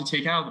is a lot to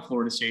take out of the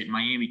Florida State and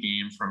Miami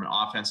game from an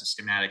offensive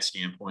schematic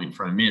standpoint,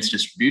 from a minutes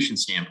distribution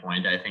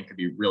standpoint, that I think could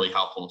be really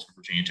helpful to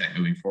Virginia Tech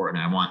moving forward. And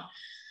I want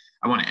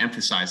to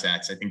emphasize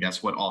that, because I think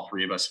that's what all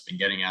three of us have been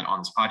getting at on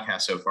this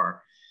podcast so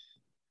far.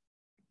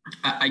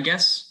 I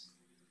guess,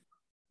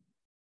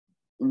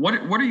 what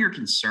are your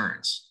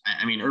concerns?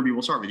 I mean, Irby,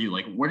 we'll start with you.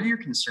 What are your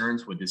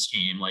concerns with this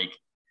team?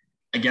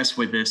 I guess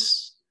with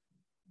this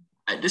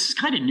is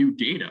kind of new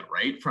data,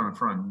 right? From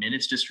a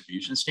minutes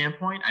distribution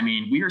standpoint. I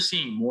mean, we are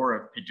seeing more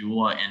of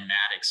Padula and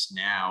Maddox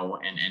now,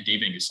 and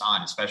David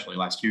N'Guessan, especially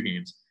last 2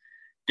 games,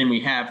 than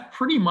we have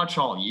pretty much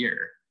all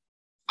year.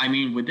 I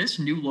mean, with this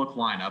new look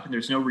lineup, and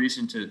there's no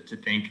reason to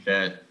think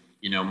that,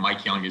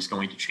 Mike Young is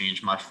going to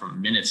change much from a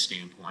minutes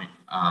standpoint,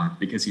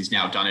 because he's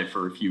now done it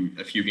for a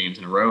few games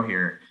in a row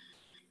here.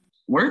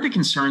 What are the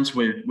concerns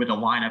with a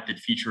lineup that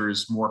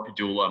features more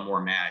Padula,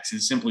 more Maddox?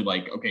 Is it simply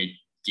okay,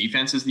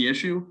 defense is the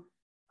issue?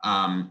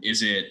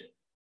 Is it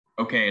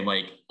okay,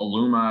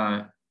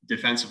 Aluma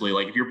defensively,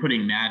 if you're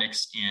putting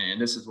Maddox in,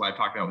 and this is what I've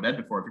talked about with Ed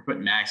before, if you're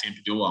putting Maddox and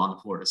Padula on the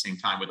floor at the same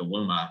time with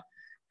Aluma,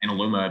 and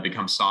Aluma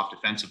becomes soft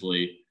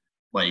defensively,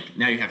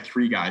 now you have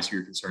 3 guys who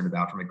you're concerned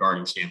about from a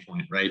guarding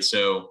standpoint, right?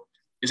 So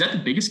is that the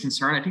biggest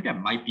concern? I think that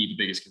might be the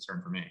biggest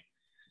concern for me.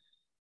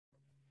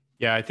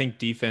 Yeah, I think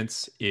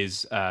defense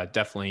is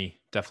definitely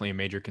a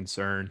major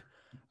concern.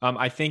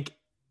 I think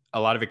a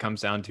lot of it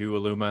comes down to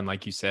Aluma, and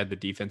like you said, the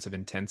defensive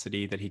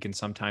intensity that he can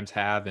sometimes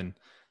have. And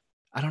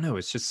I don't know,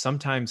 it's just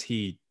sometimes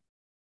he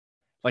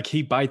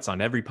bites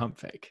on every pump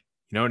fake.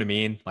 You know what I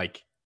mean?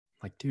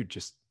 Dude,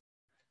 just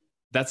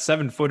that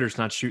 7-footer's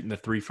not shooting the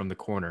 3 from the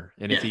corner.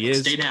 And if he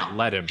is,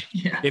 let him.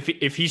 Yeah.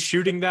 If he's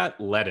shooting that,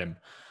 let him.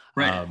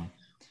 Right.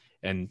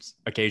 and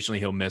occasionally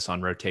he'll miss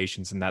on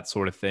rotations and that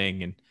sort of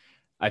thing. And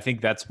I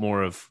think that's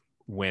more of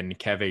when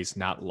Keve's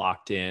not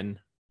locked in.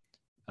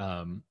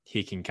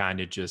 He can kind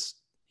of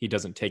he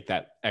doesn't take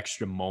that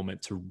extra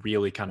moment to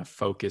really kind of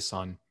focus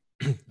on,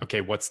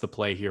 okay, what's the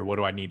play here? What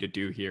do I need to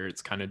do here?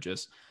 It's kind of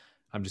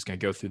I'm just going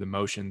to go through the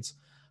motions.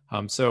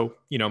 So,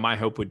 my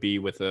hope would be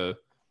with a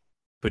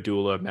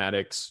Padula,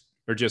 Maddox,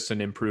 or just an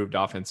improved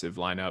offensive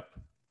lineup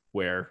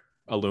where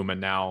Aluma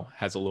now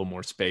has a little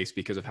more space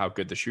because of how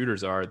good the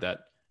shooters are,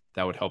 that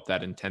would help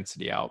that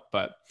intensity out.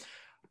 But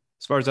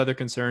as far as other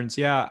concerns,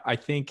 yeah, I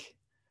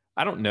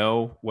don't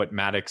know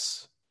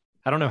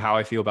how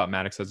I feel about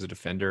Maddox as a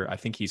defender. I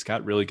think he's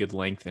got really good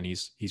length and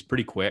he's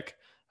pretty quick.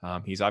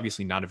 He's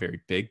obviously not a very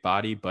big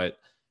body, but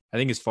I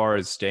think as far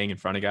as staying in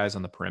front of guys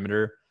on the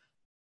perimeter,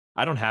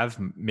 I don't have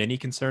many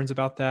concerns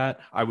about that.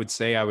 I would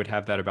say I would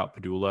have that about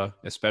Padula,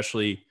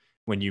 especially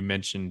when you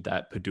mentioned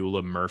that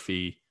Padula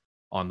Murphy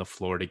on the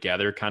floor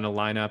together kind of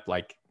lineup.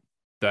 Like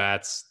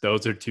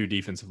those are two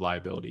defensive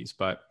liabilities.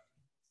 But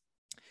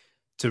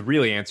to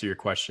really answer your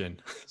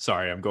question,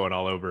 sorry, I'm going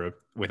all over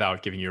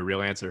without giving you a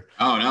real answer.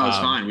 Oh, no, it's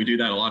fine. We do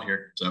that a lot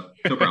here, so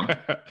no problem.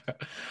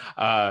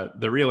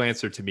 The real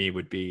answer to me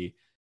would be,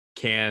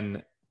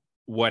 can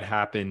what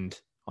happened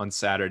on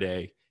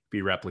Saturday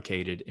be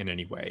replicated in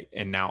any way?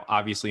 And now,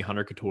 obviously,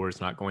 Hunter Couture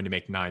is not going to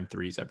make 9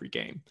 threes every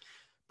game.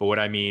 But what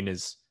I mean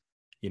is,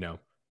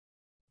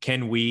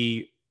 can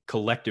we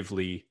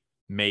collectively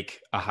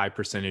make a high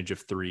percentage of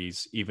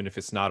threes, even if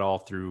it's not all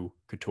through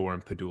Couture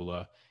and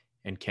Padula?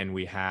 And can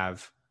we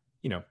have,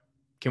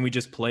 can we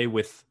just play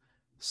with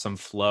some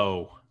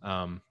flow?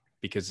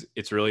 Because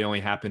it's really only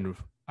happened,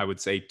 I would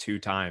say, 2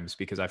 times,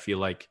 because I feel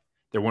like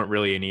there weren't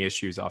really any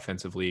issues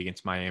offensively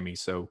against Miami.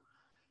 So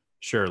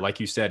sure,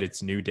 like you said,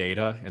 it's new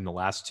data, and the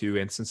last 2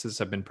 instances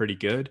have been pretty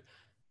good.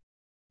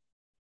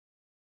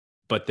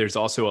 But there's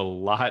also a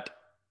lot,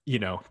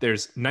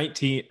 there's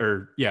 19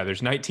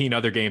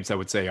 other games that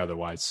would say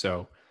otherwise.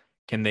 So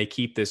can they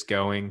keep this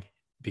going?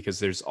 Because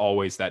there's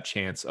always that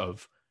chance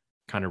of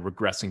kind of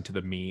regressing to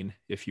the mean,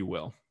 if you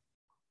will.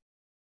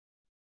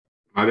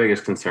 My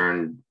biggest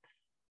concern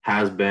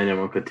has been and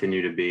will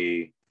continue to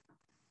be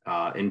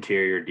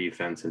interior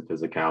defense and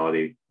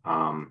physicality.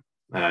 And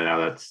I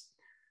know that's,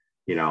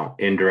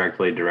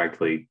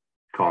 directly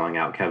calling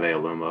out Keve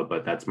Aluma,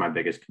 but that's my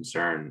biggest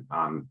concern.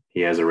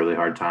 He has a really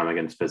hard time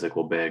against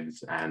physical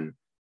bigs, and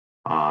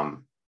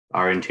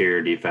our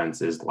interior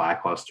defense is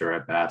lackluster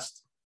at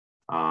best.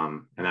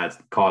 And that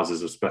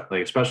causes,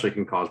 especially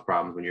can cause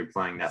problems when you're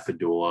playing that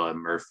Padula and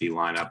Murphy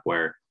lineup,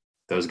 where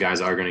those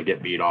guys are going to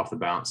get beat off the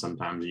bounce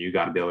sometimes. You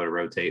got to be able to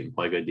rotate and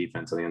play good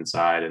defense on the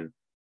inside. And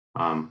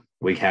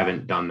we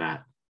haven't done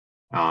that.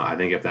 I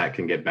think if that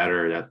can get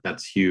better,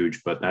 that's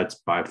huge, but that's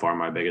by far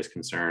my biggest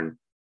concern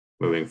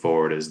moving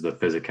forward, is the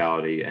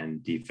physicality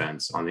and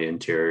defense on the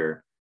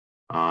interior.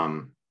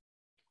 To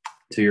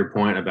your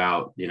point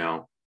about,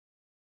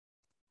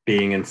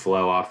 being in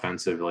flow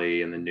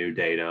offensively and the new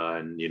data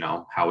and,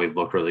 how we've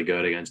looked really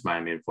good against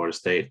Miami and Florida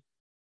State.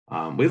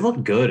 We've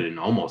looked good in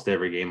almost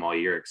every game all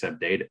year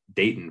except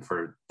Dayton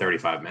for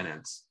 35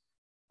 minutes.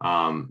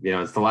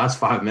 It's the last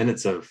 5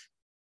 minutes of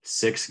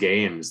 6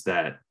 games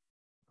that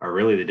are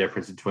really the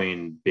difference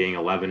between being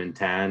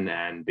 11-10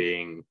 and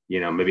being,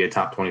 maybe a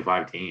top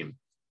 25 team.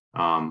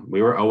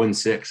 We were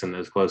 0-6 in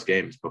those close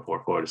games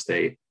before Florida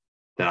State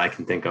that I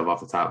can think of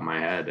off the top of my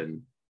head.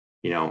 And,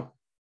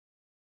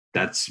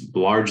 that's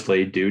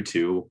largely due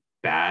to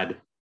bad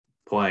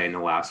play in the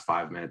last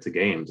 5 minutes of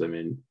games. I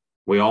mean,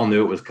 we all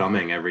knew it was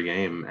coming every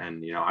game.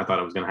 And, I thought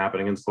it was going to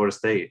happen against Florida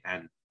State.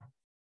 And,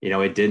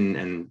 it didn't.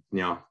 And,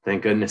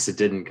 thank goodness it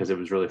didn't, because it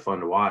was really fun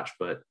to watch.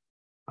 But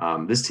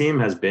this team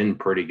has been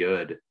pretty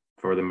good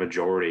for the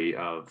majority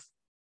of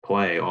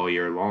play all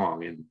year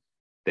long. And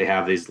they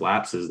have these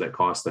lapses that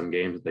cost them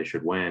games that they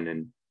should win.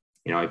 And,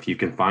 if you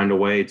can find a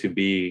way to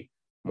be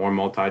more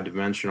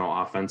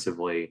multidimensional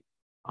offensively,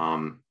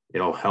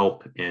 it'll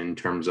help in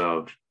terms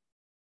of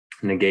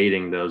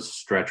negating those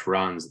stretch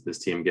runs that this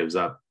team gives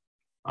up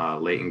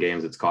late in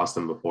games. It's cost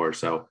them before.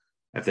 So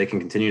if they can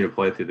continue to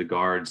play through the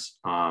guards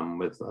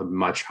with a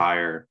much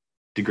higher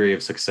degree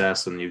of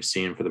success than you've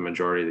seen for the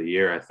majority of the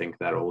year, I think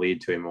that will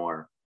lead to a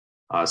more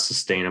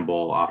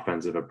sustainable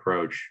offensive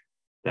approach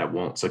that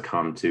won't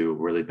succumb to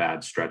really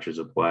bad stretches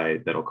of play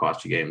that'll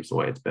cost you games the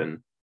way it's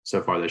been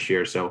so far this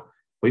year. So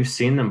we've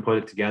seen them put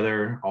it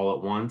together all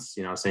at once,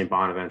 St.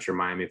 Bonaventure,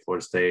 Miami,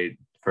 Florida State,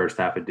 first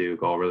half of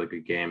Duke, all really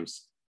good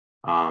games.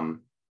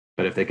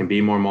 But if they can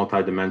be more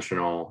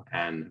multidimensional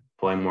and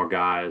play more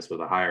guys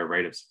with a higher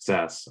rate of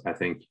success, I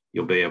think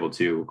you'll be able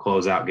to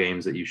close out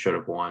games that you should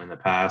have won in the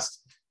past.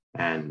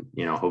 And,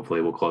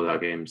 hopefully we'll close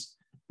out games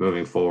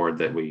moving forward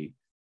that we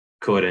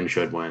could and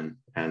should win.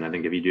 And I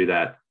think if you do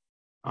that,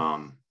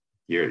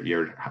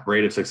 your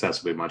rate of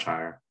success will be much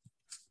higher.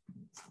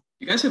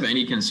 You guys have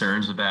any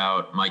concerns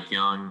about Mike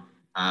Young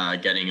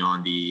getting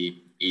on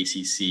the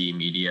ACC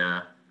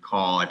media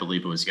call, I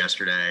believe it was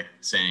yesterday,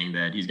 saying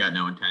that he's got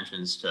no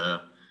intentions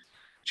to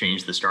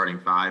change the starting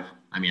 5?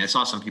 I mean, I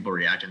saw some people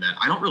reacting to that.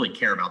 I don't really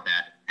care about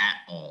that at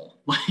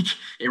all. Like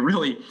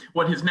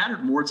what has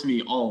mattered more to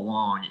me all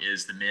along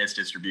is the minutes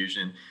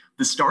distribution.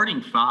 The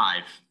starting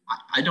five,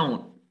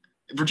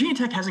 Virginia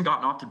Tech hasn't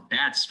gotten off to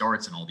bad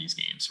starts in all these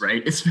games,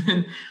 right? It's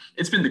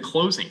been the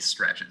closing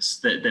stretches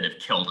that have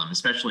killed them,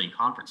 especially in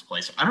conference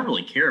play. So I don't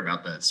really care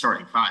about the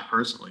starting five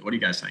personally. What do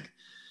you guys think?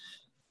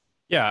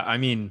 Yeah, I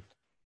mean,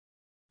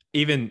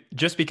 even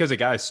just because a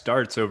guy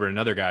starts over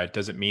another guy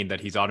doesn't mean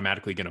that he's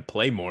automatically going to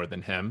play more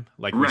than him.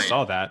 Like we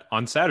saw that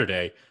on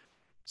Saturday.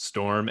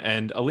 Storm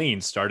and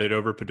Aline started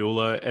over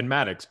Padula and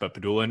Maddox, but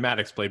Padula and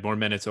Maddox played more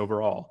minutes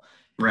overall.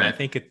 Right. And I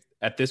think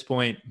at this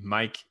point,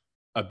 Mike,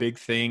 a big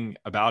thing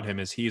about him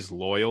is he's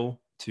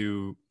loyal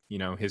to,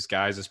 his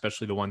guys,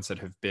 especially the ones that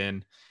have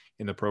been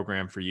in the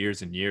program for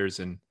years and years.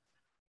 And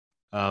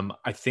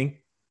I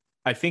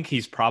think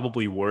he's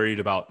probably worried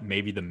about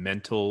maybe the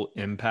mental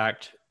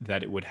impact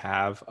that it would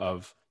have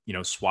of,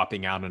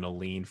 swapping out an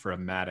Aline for a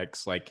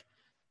Maddox. Like,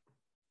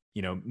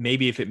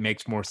 maybe if it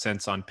makes more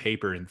sense on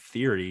paper in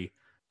theory,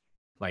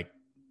 like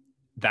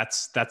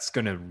that's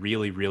going to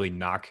really, really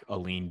knock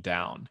Aline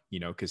down,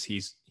 because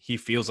he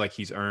feels like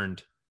he's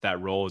earned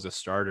that role as a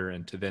starter,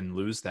 and to then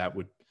lose that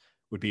would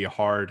be a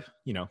hard,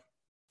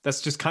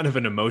 that's just kind of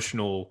an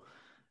emotional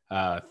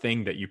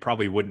thing that you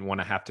probably wouldn't want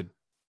to have to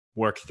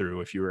work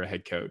through if you were a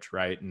head coach.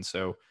 Right. And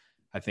so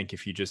I think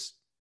if you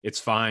it's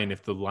fine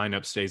if the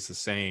lineup stays the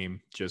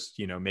same, just,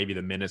 maybe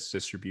the minutes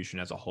distribution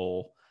as a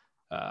whole,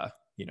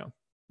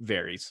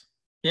 varies.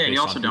 Yeah. And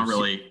you also don't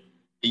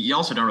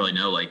really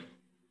know like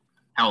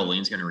how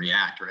Aline's going to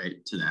react,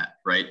 right, to that,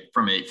 right,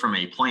 from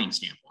a playing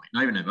standpoint,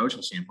 not even an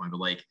emotional standpoint, but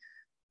like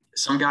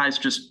some guys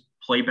just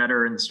play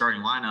better in the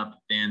starting lineup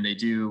than they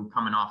do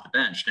coming off the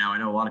bench. Now, I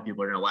know a lot of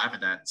people are going to laugh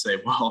at that and say,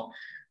 well,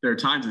 there are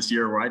times this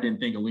year where I didn't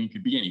think Aline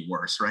could be any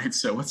worse, right?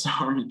 So what's the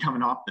harm in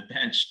coming off the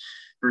bench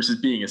versus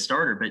being a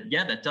starter? But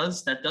yeah, that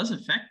does affect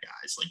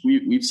guys. Like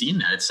we've seen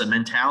that. It's a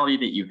mentality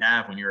that you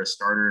have when you're a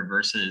starter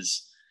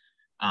versus,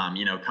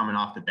 coming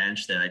off the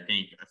bench that I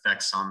think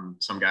affects some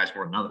guys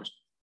more than others.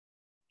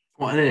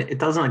 Well, and it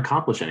doesn't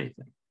accomplish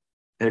anything.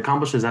 It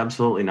accomplishes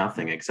absolutely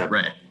nothing except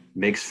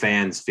makes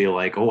fans feel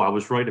like, oh, I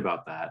was right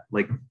about that.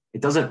 Like,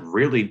 it doesn't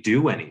really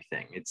do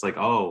anything. It's like,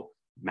 oh,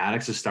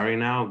 Maddox is starting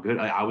now. Good.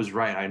 I was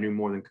right. I knew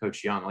more than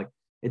Coach Young. Like,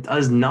 it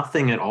does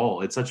nothing at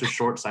all. It's such a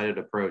short-sighted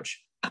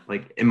approach.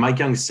 Like, and Mike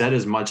Young said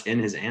as much in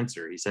his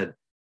answer. He said,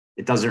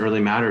 it doesn't really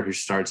matter who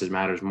starts. It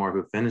matters more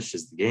who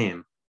finishes the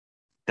game.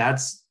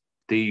 That's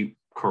the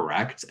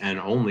correct and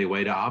only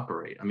way to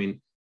operate. I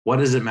mean, what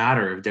does it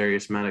matter if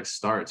Darius Maddox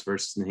starts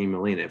versus Naheem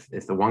Aline?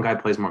 If the one guy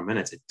plays more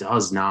minutes, it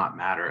does not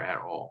matter at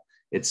all.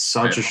 It's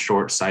such a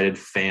short-sighted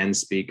fan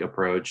speak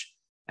approach,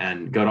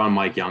 and good on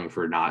Mike Young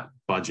for not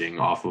budging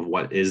off of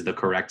what is the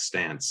correct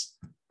stance.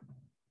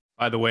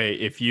 By the way,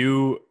 if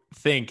you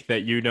think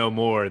that you know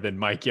more than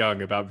Mike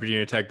Young about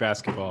Virginia Tech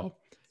basketball,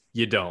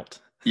 you don't.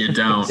 You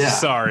don't. Yeah.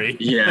 Sorry.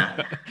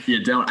 Yeah,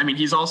 you don't. I mean,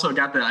 he's also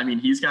got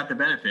he's got the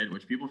benefit,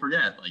 which people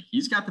forget. Like,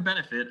 he's got the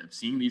benefit of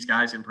seeing these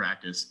guys in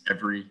practice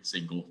every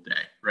single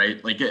day,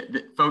 right? Like,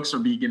 folks are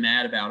being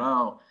mad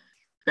about,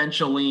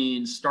 bench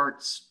Aline,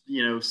 start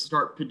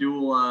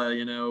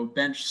Padula,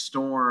 bench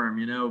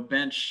Storm,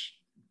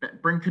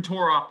 bring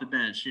Couture off the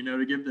bench,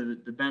 to give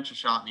the bench a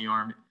shot in the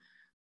arm.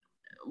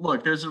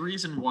 Look, there's a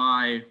reason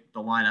why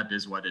the lineup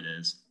is what it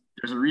is.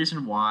 There's a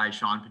reason why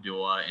Sean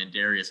Padula and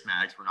Darius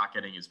Maddox were not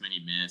getting as many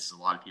minutes as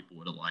a lot of people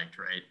would have liked,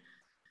 right?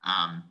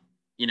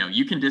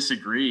 You can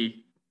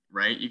disagree,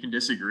 right? You can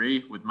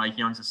disagree with Mike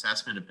Young's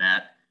assessment of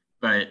that,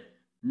 but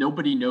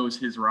nobody knows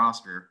his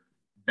roster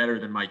better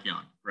than Mike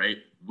Young, right?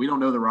 We don't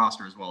know the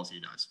roster as well as he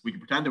does. We can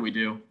pretend that we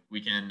do. We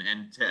can,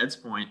 and to Ed's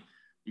point,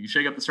 you can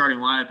shake up the starting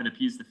lineup and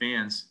appease the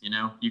fans.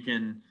 You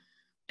can,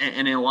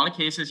 and in a lot of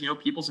cases,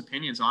 people's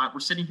opinions on it. We're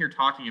sitting here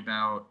talking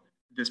about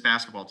this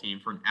basketball team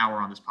for an hour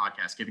on this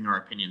podcast, giving our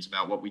opinions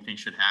about what we think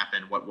should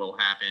happen, what will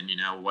happen,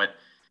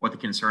 what the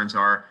concerns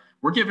are.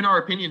 We're giving our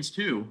opinions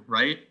too,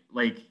 right?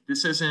 Like,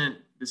 this isn't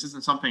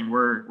something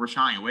we're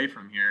shying away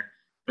from here.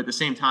 But at the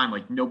same time,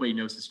 like, nobody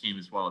knows this team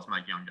as well as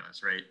Mike Young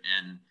does, right?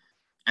 And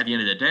at the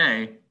end of the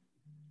day,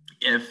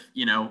 if,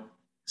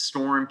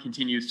 Storm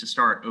continues to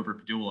start over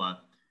Padula,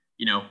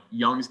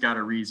 Young's got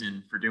a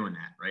reason for doing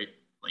that, right?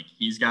 Like,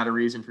 he's got a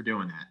reason for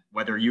doing that.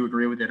 Whether you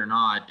agree with it or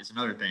not is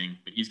another thing,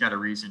 but he's got a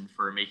reason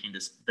for making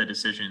the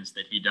decisions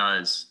that he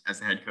does as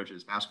the head coach of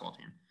his basketball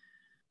team.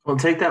 Well,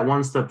 take that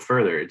one step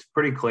further. It's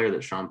pretty clear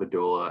that Sean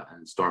Padula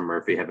and Storm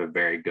Murphy have a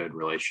very good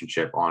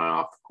relationship on and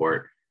off the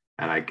court.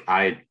 And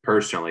I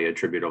personally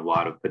attribute a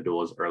lot of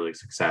Padula's early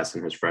success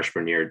in his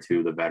freshman year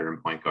to the veteran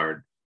point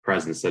guard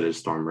presence that is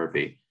Storm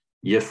Murphy.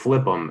 You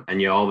flip them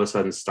and you all of a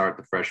sudden start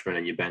the freshman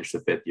and you bench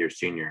the fifth-year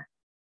senior.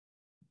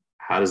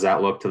 How does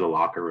that look to the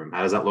locker room?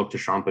 How does that look to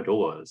Sean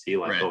Padula? Is he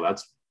like, right,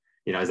 that's,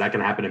 is that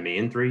going to happen to me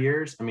in 3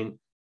 years? I mean,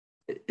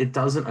 it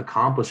doesn't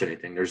accomplish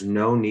anything. There's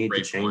no need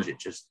to change it.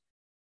 Just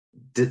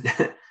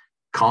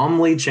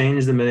calmly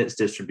change the minutes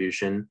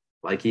distribution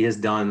like he has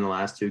done in the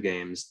last two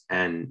games,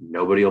 and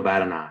nobody will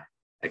bat an eye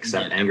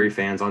except angry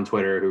fans on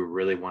Twitter who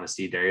really want to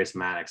see Darius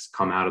Maddox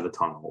come out of the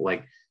tunnel.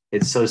 Like,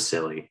 It's so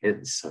silly.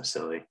 It's so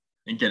silly.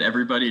 And get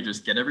everybody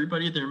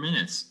their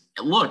minutes.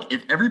 Look,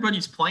 if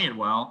everybody's playing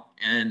well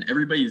and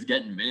everybody's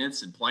getting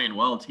minutes and playing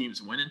well,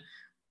 team's winning,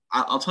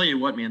 I'll tell you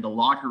what, man, the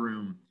locker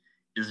room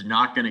is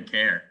not going to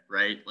care,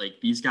 right? Like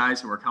these guys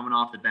who are coming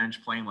off the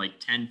bench playing like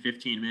 10,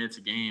 15 minutes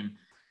a game,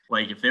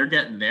 like if they're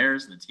getting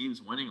theirs and the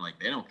team's winning, like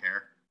they don't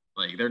care.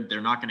 Like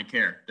they're not going to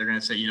care. They're going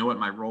to say, you know what,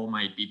 my role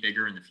might be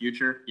bigger in the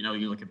future. You know,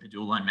 you look at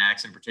Padula and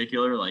Max in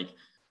particular, like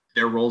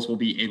their roles will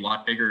be a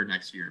lot bigger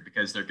next year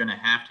because they're going to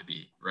have to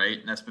be, right?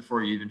 And that's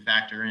before you even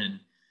factor in,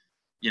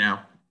 you know,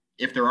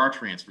 if there are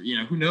transfer, you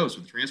know, who knows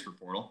with the transfer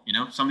portal, you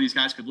know, some of these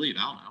guys could leave.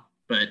 I don't know.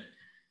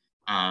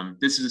 But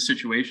this is a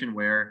situation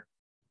where,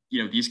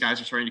 you know, these guys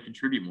are starting to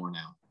contribute more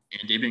now.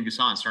 And David and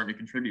Gasson starting to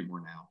contribute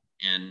more now.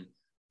 And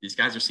these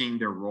guys are seeing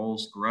their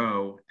roles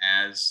grow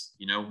as,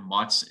 you know,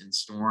 Mutz and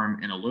Storm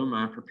and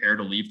Aluma prepare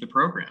to leave the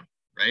program,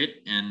 right?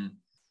 And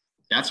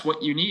that's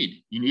what you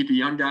need. You need the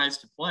young guys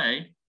to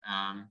play.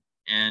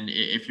 And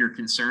if you're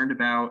concerned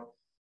about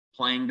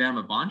playing them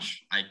a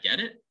bunch, I get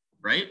it,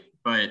 right?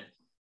 But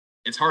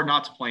it's hard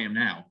not to play them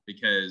now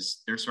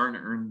because they're starting to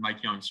earn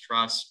Mike Young's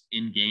trust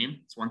in game.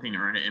 It's one thing to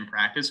earn it in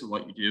practice with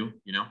what you do,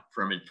 you know,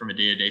 from a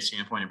day-to-day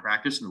standpoint in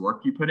practice and the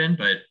work you put in.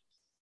 But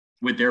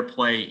with their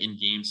play in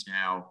games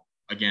now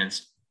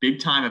against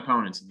big-time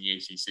opponents in the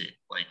ACC,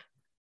 like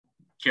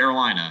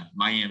Carolina,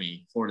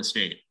 Miami, Florida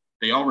State,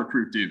 they all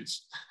recruit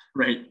dudes,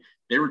 right?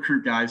 They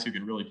recruit guys who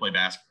can really play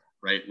basketball,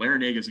 right?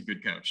 Larinaga is a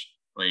good coach.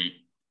 Like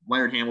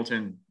Laird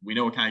Hamilton, we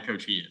know what kind of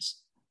coach he is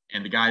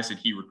and the guys that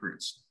he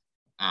recruits.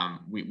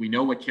 We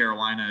know what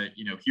Carolina,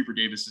 you know, Hubert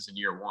Davis is in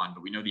year one,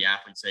 but we know the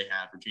athletes they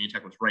have. Virginia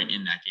Tech was right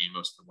in that game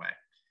most of the way.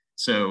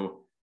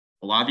 So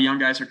a lot of the young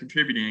guys are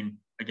contributing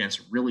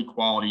against really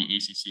quality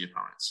ACC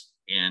opponents.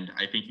 And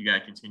I think you got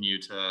to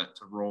continue to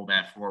roll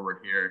that forward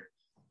here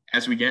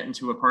as we get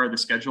into a part of the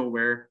schedule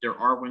where there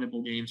are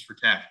winnable games for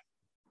Tech.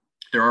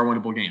 There are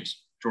winnable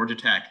games. Georgia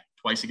Tech,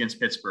 twice against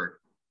Pittsburgh.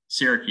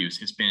 Syracuse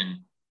has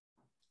been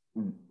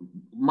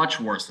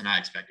much worse than I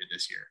expected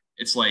this year.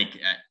 It's like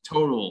a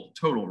total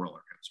roller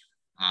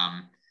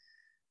coaster.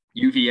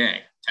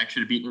 UVA, Tech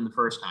should have beaten them the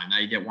first time. Now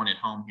you get one at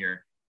home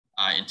here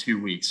in 2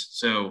 weeks.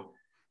 So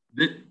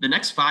the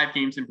next 5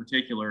 games in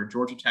particular,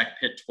 Georgia Tech,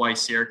 Pitt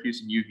twice,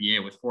 Syracuse and UVA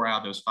with 4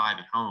 out of those 5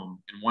 at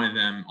home, and one of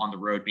them on the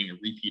road being a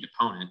repeat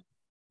opponent.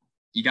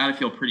 You got to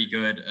feel pretty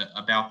good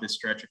about this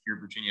stretch if you're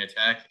Virginia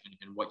Tech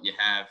and what you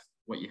have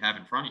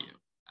in front of you.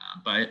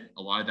 But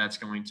a lot of that's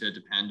going to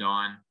depend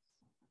on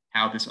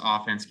how this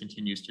offense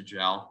continues to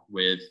gel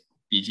with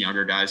these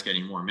younger guys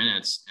getting more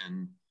minutes.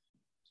 And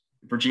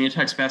Virginia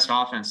Tech's best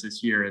offense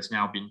this year has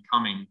now been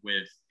coming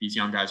with these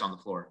young guys on the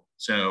floor.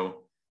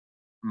 So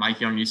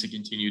Mike Young needs to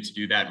continue to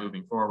do that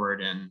moving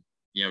forward. And,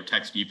 you know,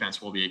 Tech's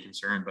defense will be a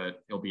concern,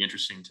 but it'll be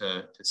interesting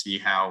to see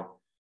how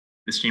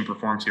this team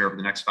performs here over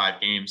the next 5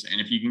 games. And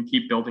if you can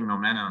keep building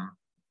momentum,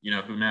 you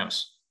know, who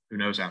knows? Who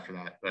knows after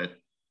that? But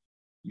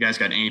you guys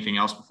got anything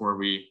else before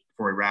we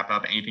wrap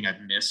up? Anything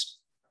I've missed?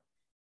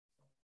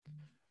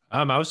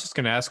 I was just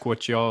going to ask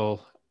what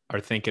y'all are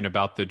thinking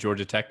about the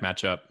Georgia Tech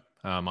matchup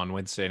on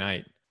Wednesday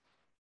night.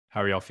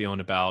 How are y'all feeling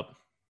about,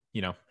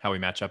 you know, how we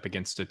match up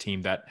against a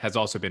team that has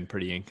also been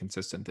pretty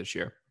inconsistent this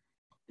year?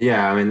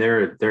 Yeah, I mean,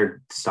 they're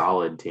a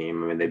solid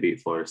team. I mean, they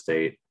beat Florida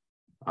State.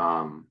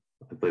 I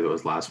believe it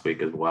was last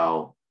week as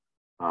well.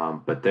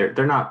 But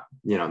they're not,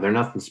 you know, they're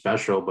nothing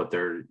special, but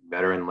they're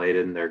veteran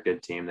laden. They're a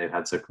good team. They've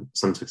had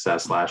some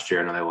success last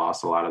year. I know they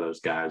lost a lot of those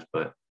guys,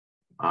 but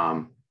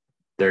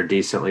they're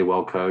decently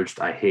well coached.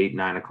 I hate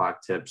 9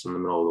 o'clock tips in the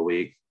middle of the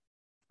week.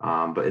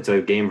 But it's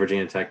a game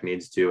Virginia Tech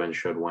needs to and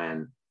should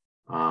win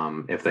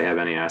if they have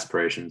any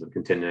aspirations of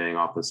continuing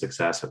off the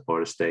success at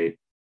Florida State.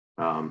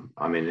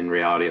 I mean, in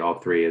reality, all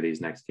 3 of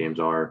these next games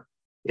are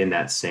in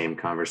that same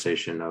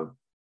conversation of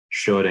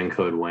should and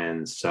could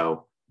win.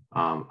 So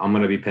I'm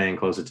going to be paying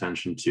close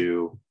attention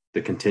to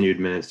the continued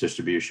minutes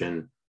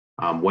distribution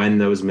when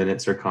those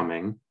minutes are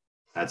coming.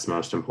 That's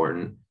most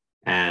important.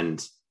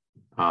 And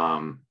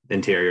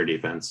interior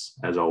defense,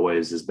 as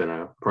always, has been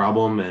a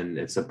problem, and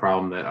it's a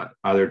problem that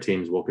other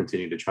teams will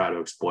continue to try to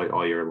exploit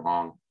all year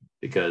long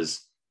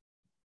because,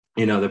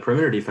 you know, the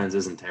perimeter defense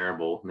isn't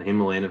terrible. Naheem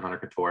Mullane and Hunter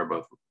Couture are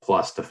both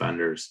plus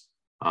defenders,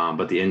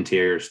 but the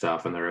interior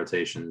stuff and the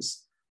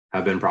rotations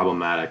have been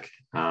problematic.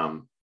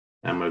 I'm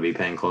going to be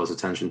paying close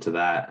attention to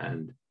that.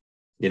 And,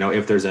 you know,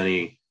 if there's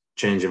any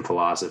change in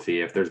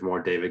philosophy, if there's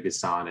more David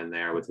Gasson in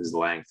there with his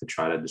length to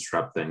try to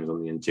disrupt things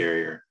on the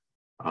interior.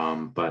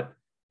 But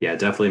yeah,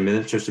 definitely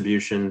minutes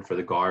distribution for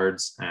the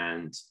guards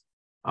and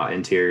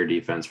interior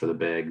defense for the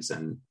bigs,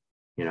 and,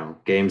 you know,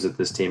 games that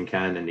this team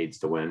can and needs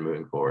to win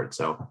moving forward.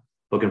 So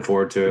looking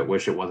forward to it.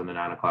 Wish it wasn't a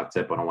 9 o'clock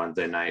tip on a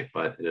Wednesday night,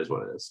 but it is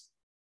what it is.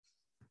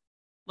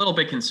 A little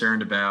bit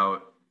concerned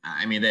about,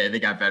 I mean, they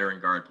got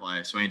veteran guard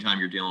play. So anytime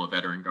you're dealing with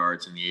veteran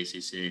guards in the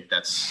ACC,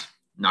 that's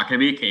not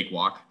going to be a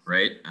cakewalk,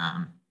 right?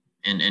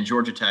 And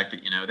Georgia Tech,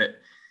 you know, that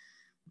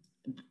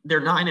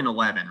they're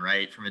 9-11,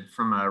 right?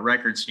 From a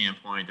record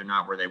standpoint, they're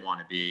not where they want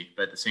to be.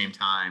 But at the same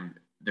time,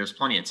 there's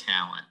plenty of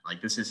talent.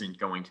 Like, this isn't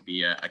going to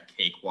be a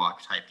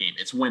cakewalk type game.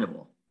 It's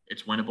winnable.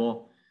 It's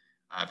winnable.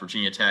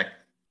 Virginia Tech,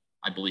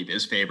 I believe,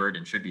 is favored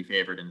and should be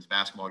favored in this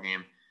basketball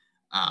game,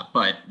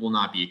 but will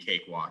not be a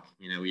cakewalk,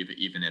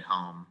 even at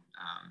home.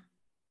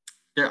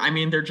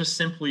 There just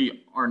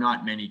simply are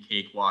not many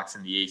cakewalks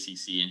in the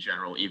ACC in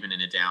general, even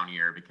in a down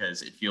year,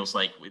 because it feels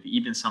like with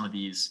even some of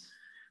these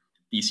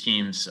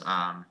teams,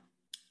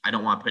 I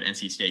don't want to put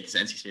NC State, because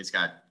NC State's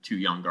got 2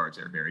 young guards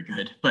that are very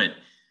good, but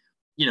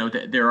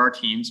there are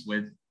teams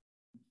with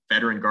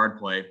veteran guard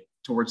play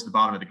towards the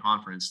bottom of the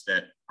conference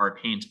that are a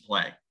pain to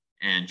play.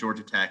 And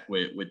Georgia Tech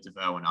with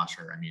DeVoe and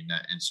Usher,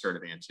 and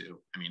Sturdivant too.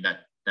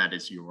 That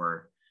is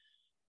your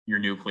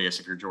nucleus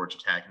if you're Georgia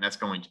Tech, and that's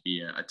going to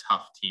be a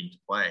tough team to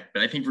play.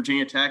 But I think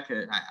Virginia Tech,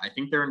 I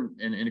think they're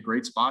in a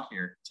great spot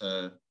here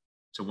to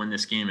win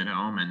this game at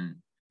home and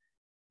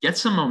get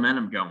some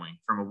momentum going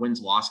from a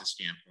wins-losses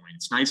standpoint.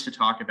 It's nice to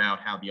talk about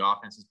how the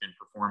offense has been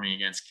performing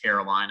against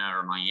Carolina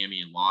or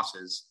Miami in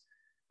losses,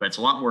 but it's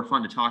a lot more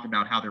fun to talk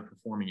about how they're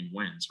performing in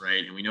wins,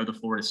 right? And we know the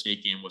Florida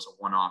State game was a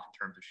one-off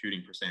in terms of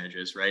shooting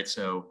percentages, right?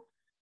 So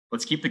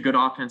let's keep the good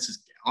offense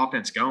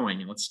going,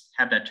 and let's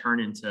have that turn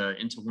into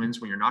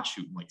wins when you're not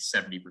shooting like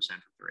 70% for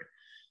 3.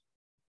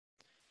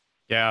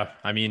 Yeah,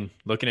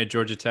 looking at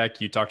Georgia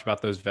Tech, you talked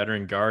about those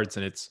veteran guards,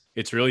 and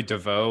it's really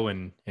DeVoe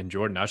and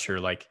Jordan Usher.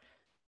 Like,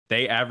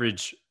 they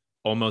average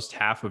almost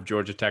half of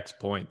Georgia Tech's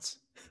points.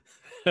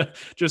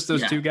 Just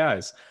those 2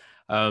 guys.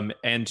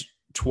 And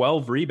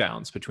 12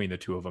 rebounds between the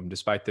 2 of them,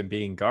 despite them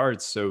being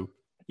guards. So,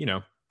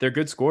 they're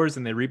good scorers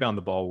and they rebound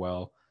the ball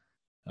well.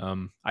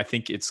 I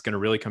think it's going to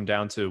really come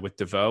down to, with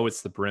DeVoe,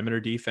 it's the perimeter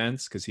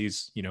defense, because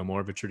he's, more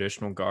of a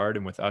traditional guard.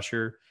 And with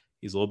Usher,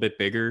 he's a little bit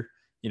bigger,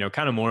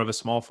 kind of more of a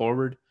small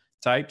forward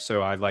type.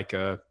 So I like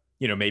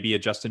maybe a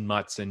Justin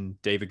Mutz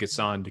and David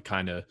Gasson to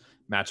kind of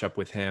match up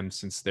with him,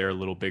 since they're a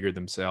little bigger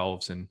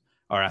themselves and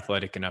are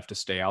athletic enough to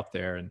stay out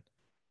there. And,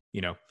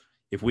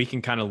 if we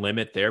can kind of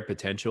limit their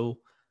potential,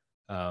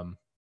 the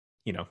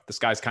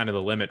sky's kind of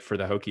the limit for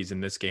the Hokies in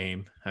this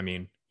game.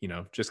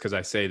 Just because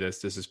I say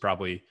this is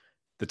probably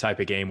the type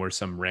of game where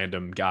some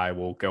random guy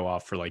will go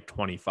off for like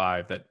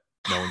 25 that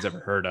no one's ever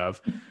heard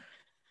of.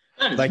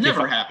 That has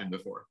never happened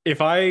before.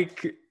 If I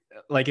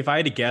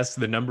had to guess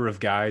the number of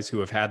guys who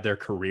have had their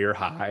career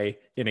high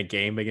in a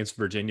game against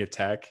Virginia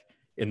Tech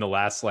in the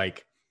last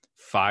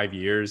 5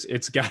 years,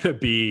 it's got to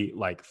be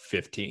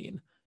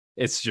 15.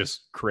 It's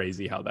just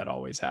crazy how that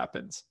always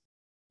happens.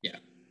 Yeah,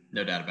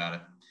 no doubt about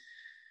it.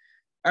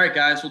 All right,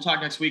 guys, we'll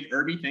talk next week.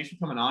 Irby, thanks for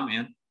coming on,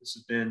 man. This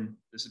has been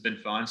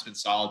fun. It's been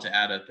solid to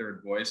add a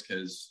third voice,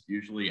 because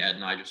usually Ed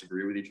and I just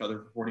agree with each other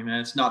for 40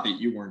 minutes. Not that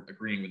you weren't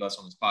agreeing with us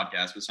on this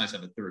podcast, but it's nice to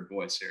have a third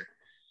voice here.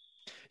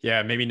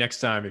 Yeah, maybe next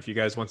time, if you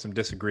guys want some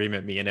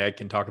disagreement, me and Ed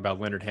can talk about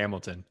Leonard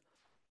Hamilton.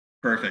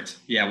 Perfect.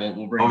 Yeah,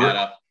 we'll bring that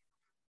up.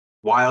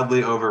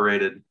 Wildly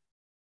overrated.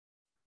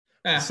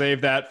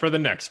 Save that for the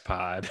next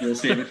pod. We'll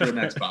save it for the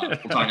next pod.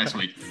 We'll talk next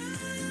week.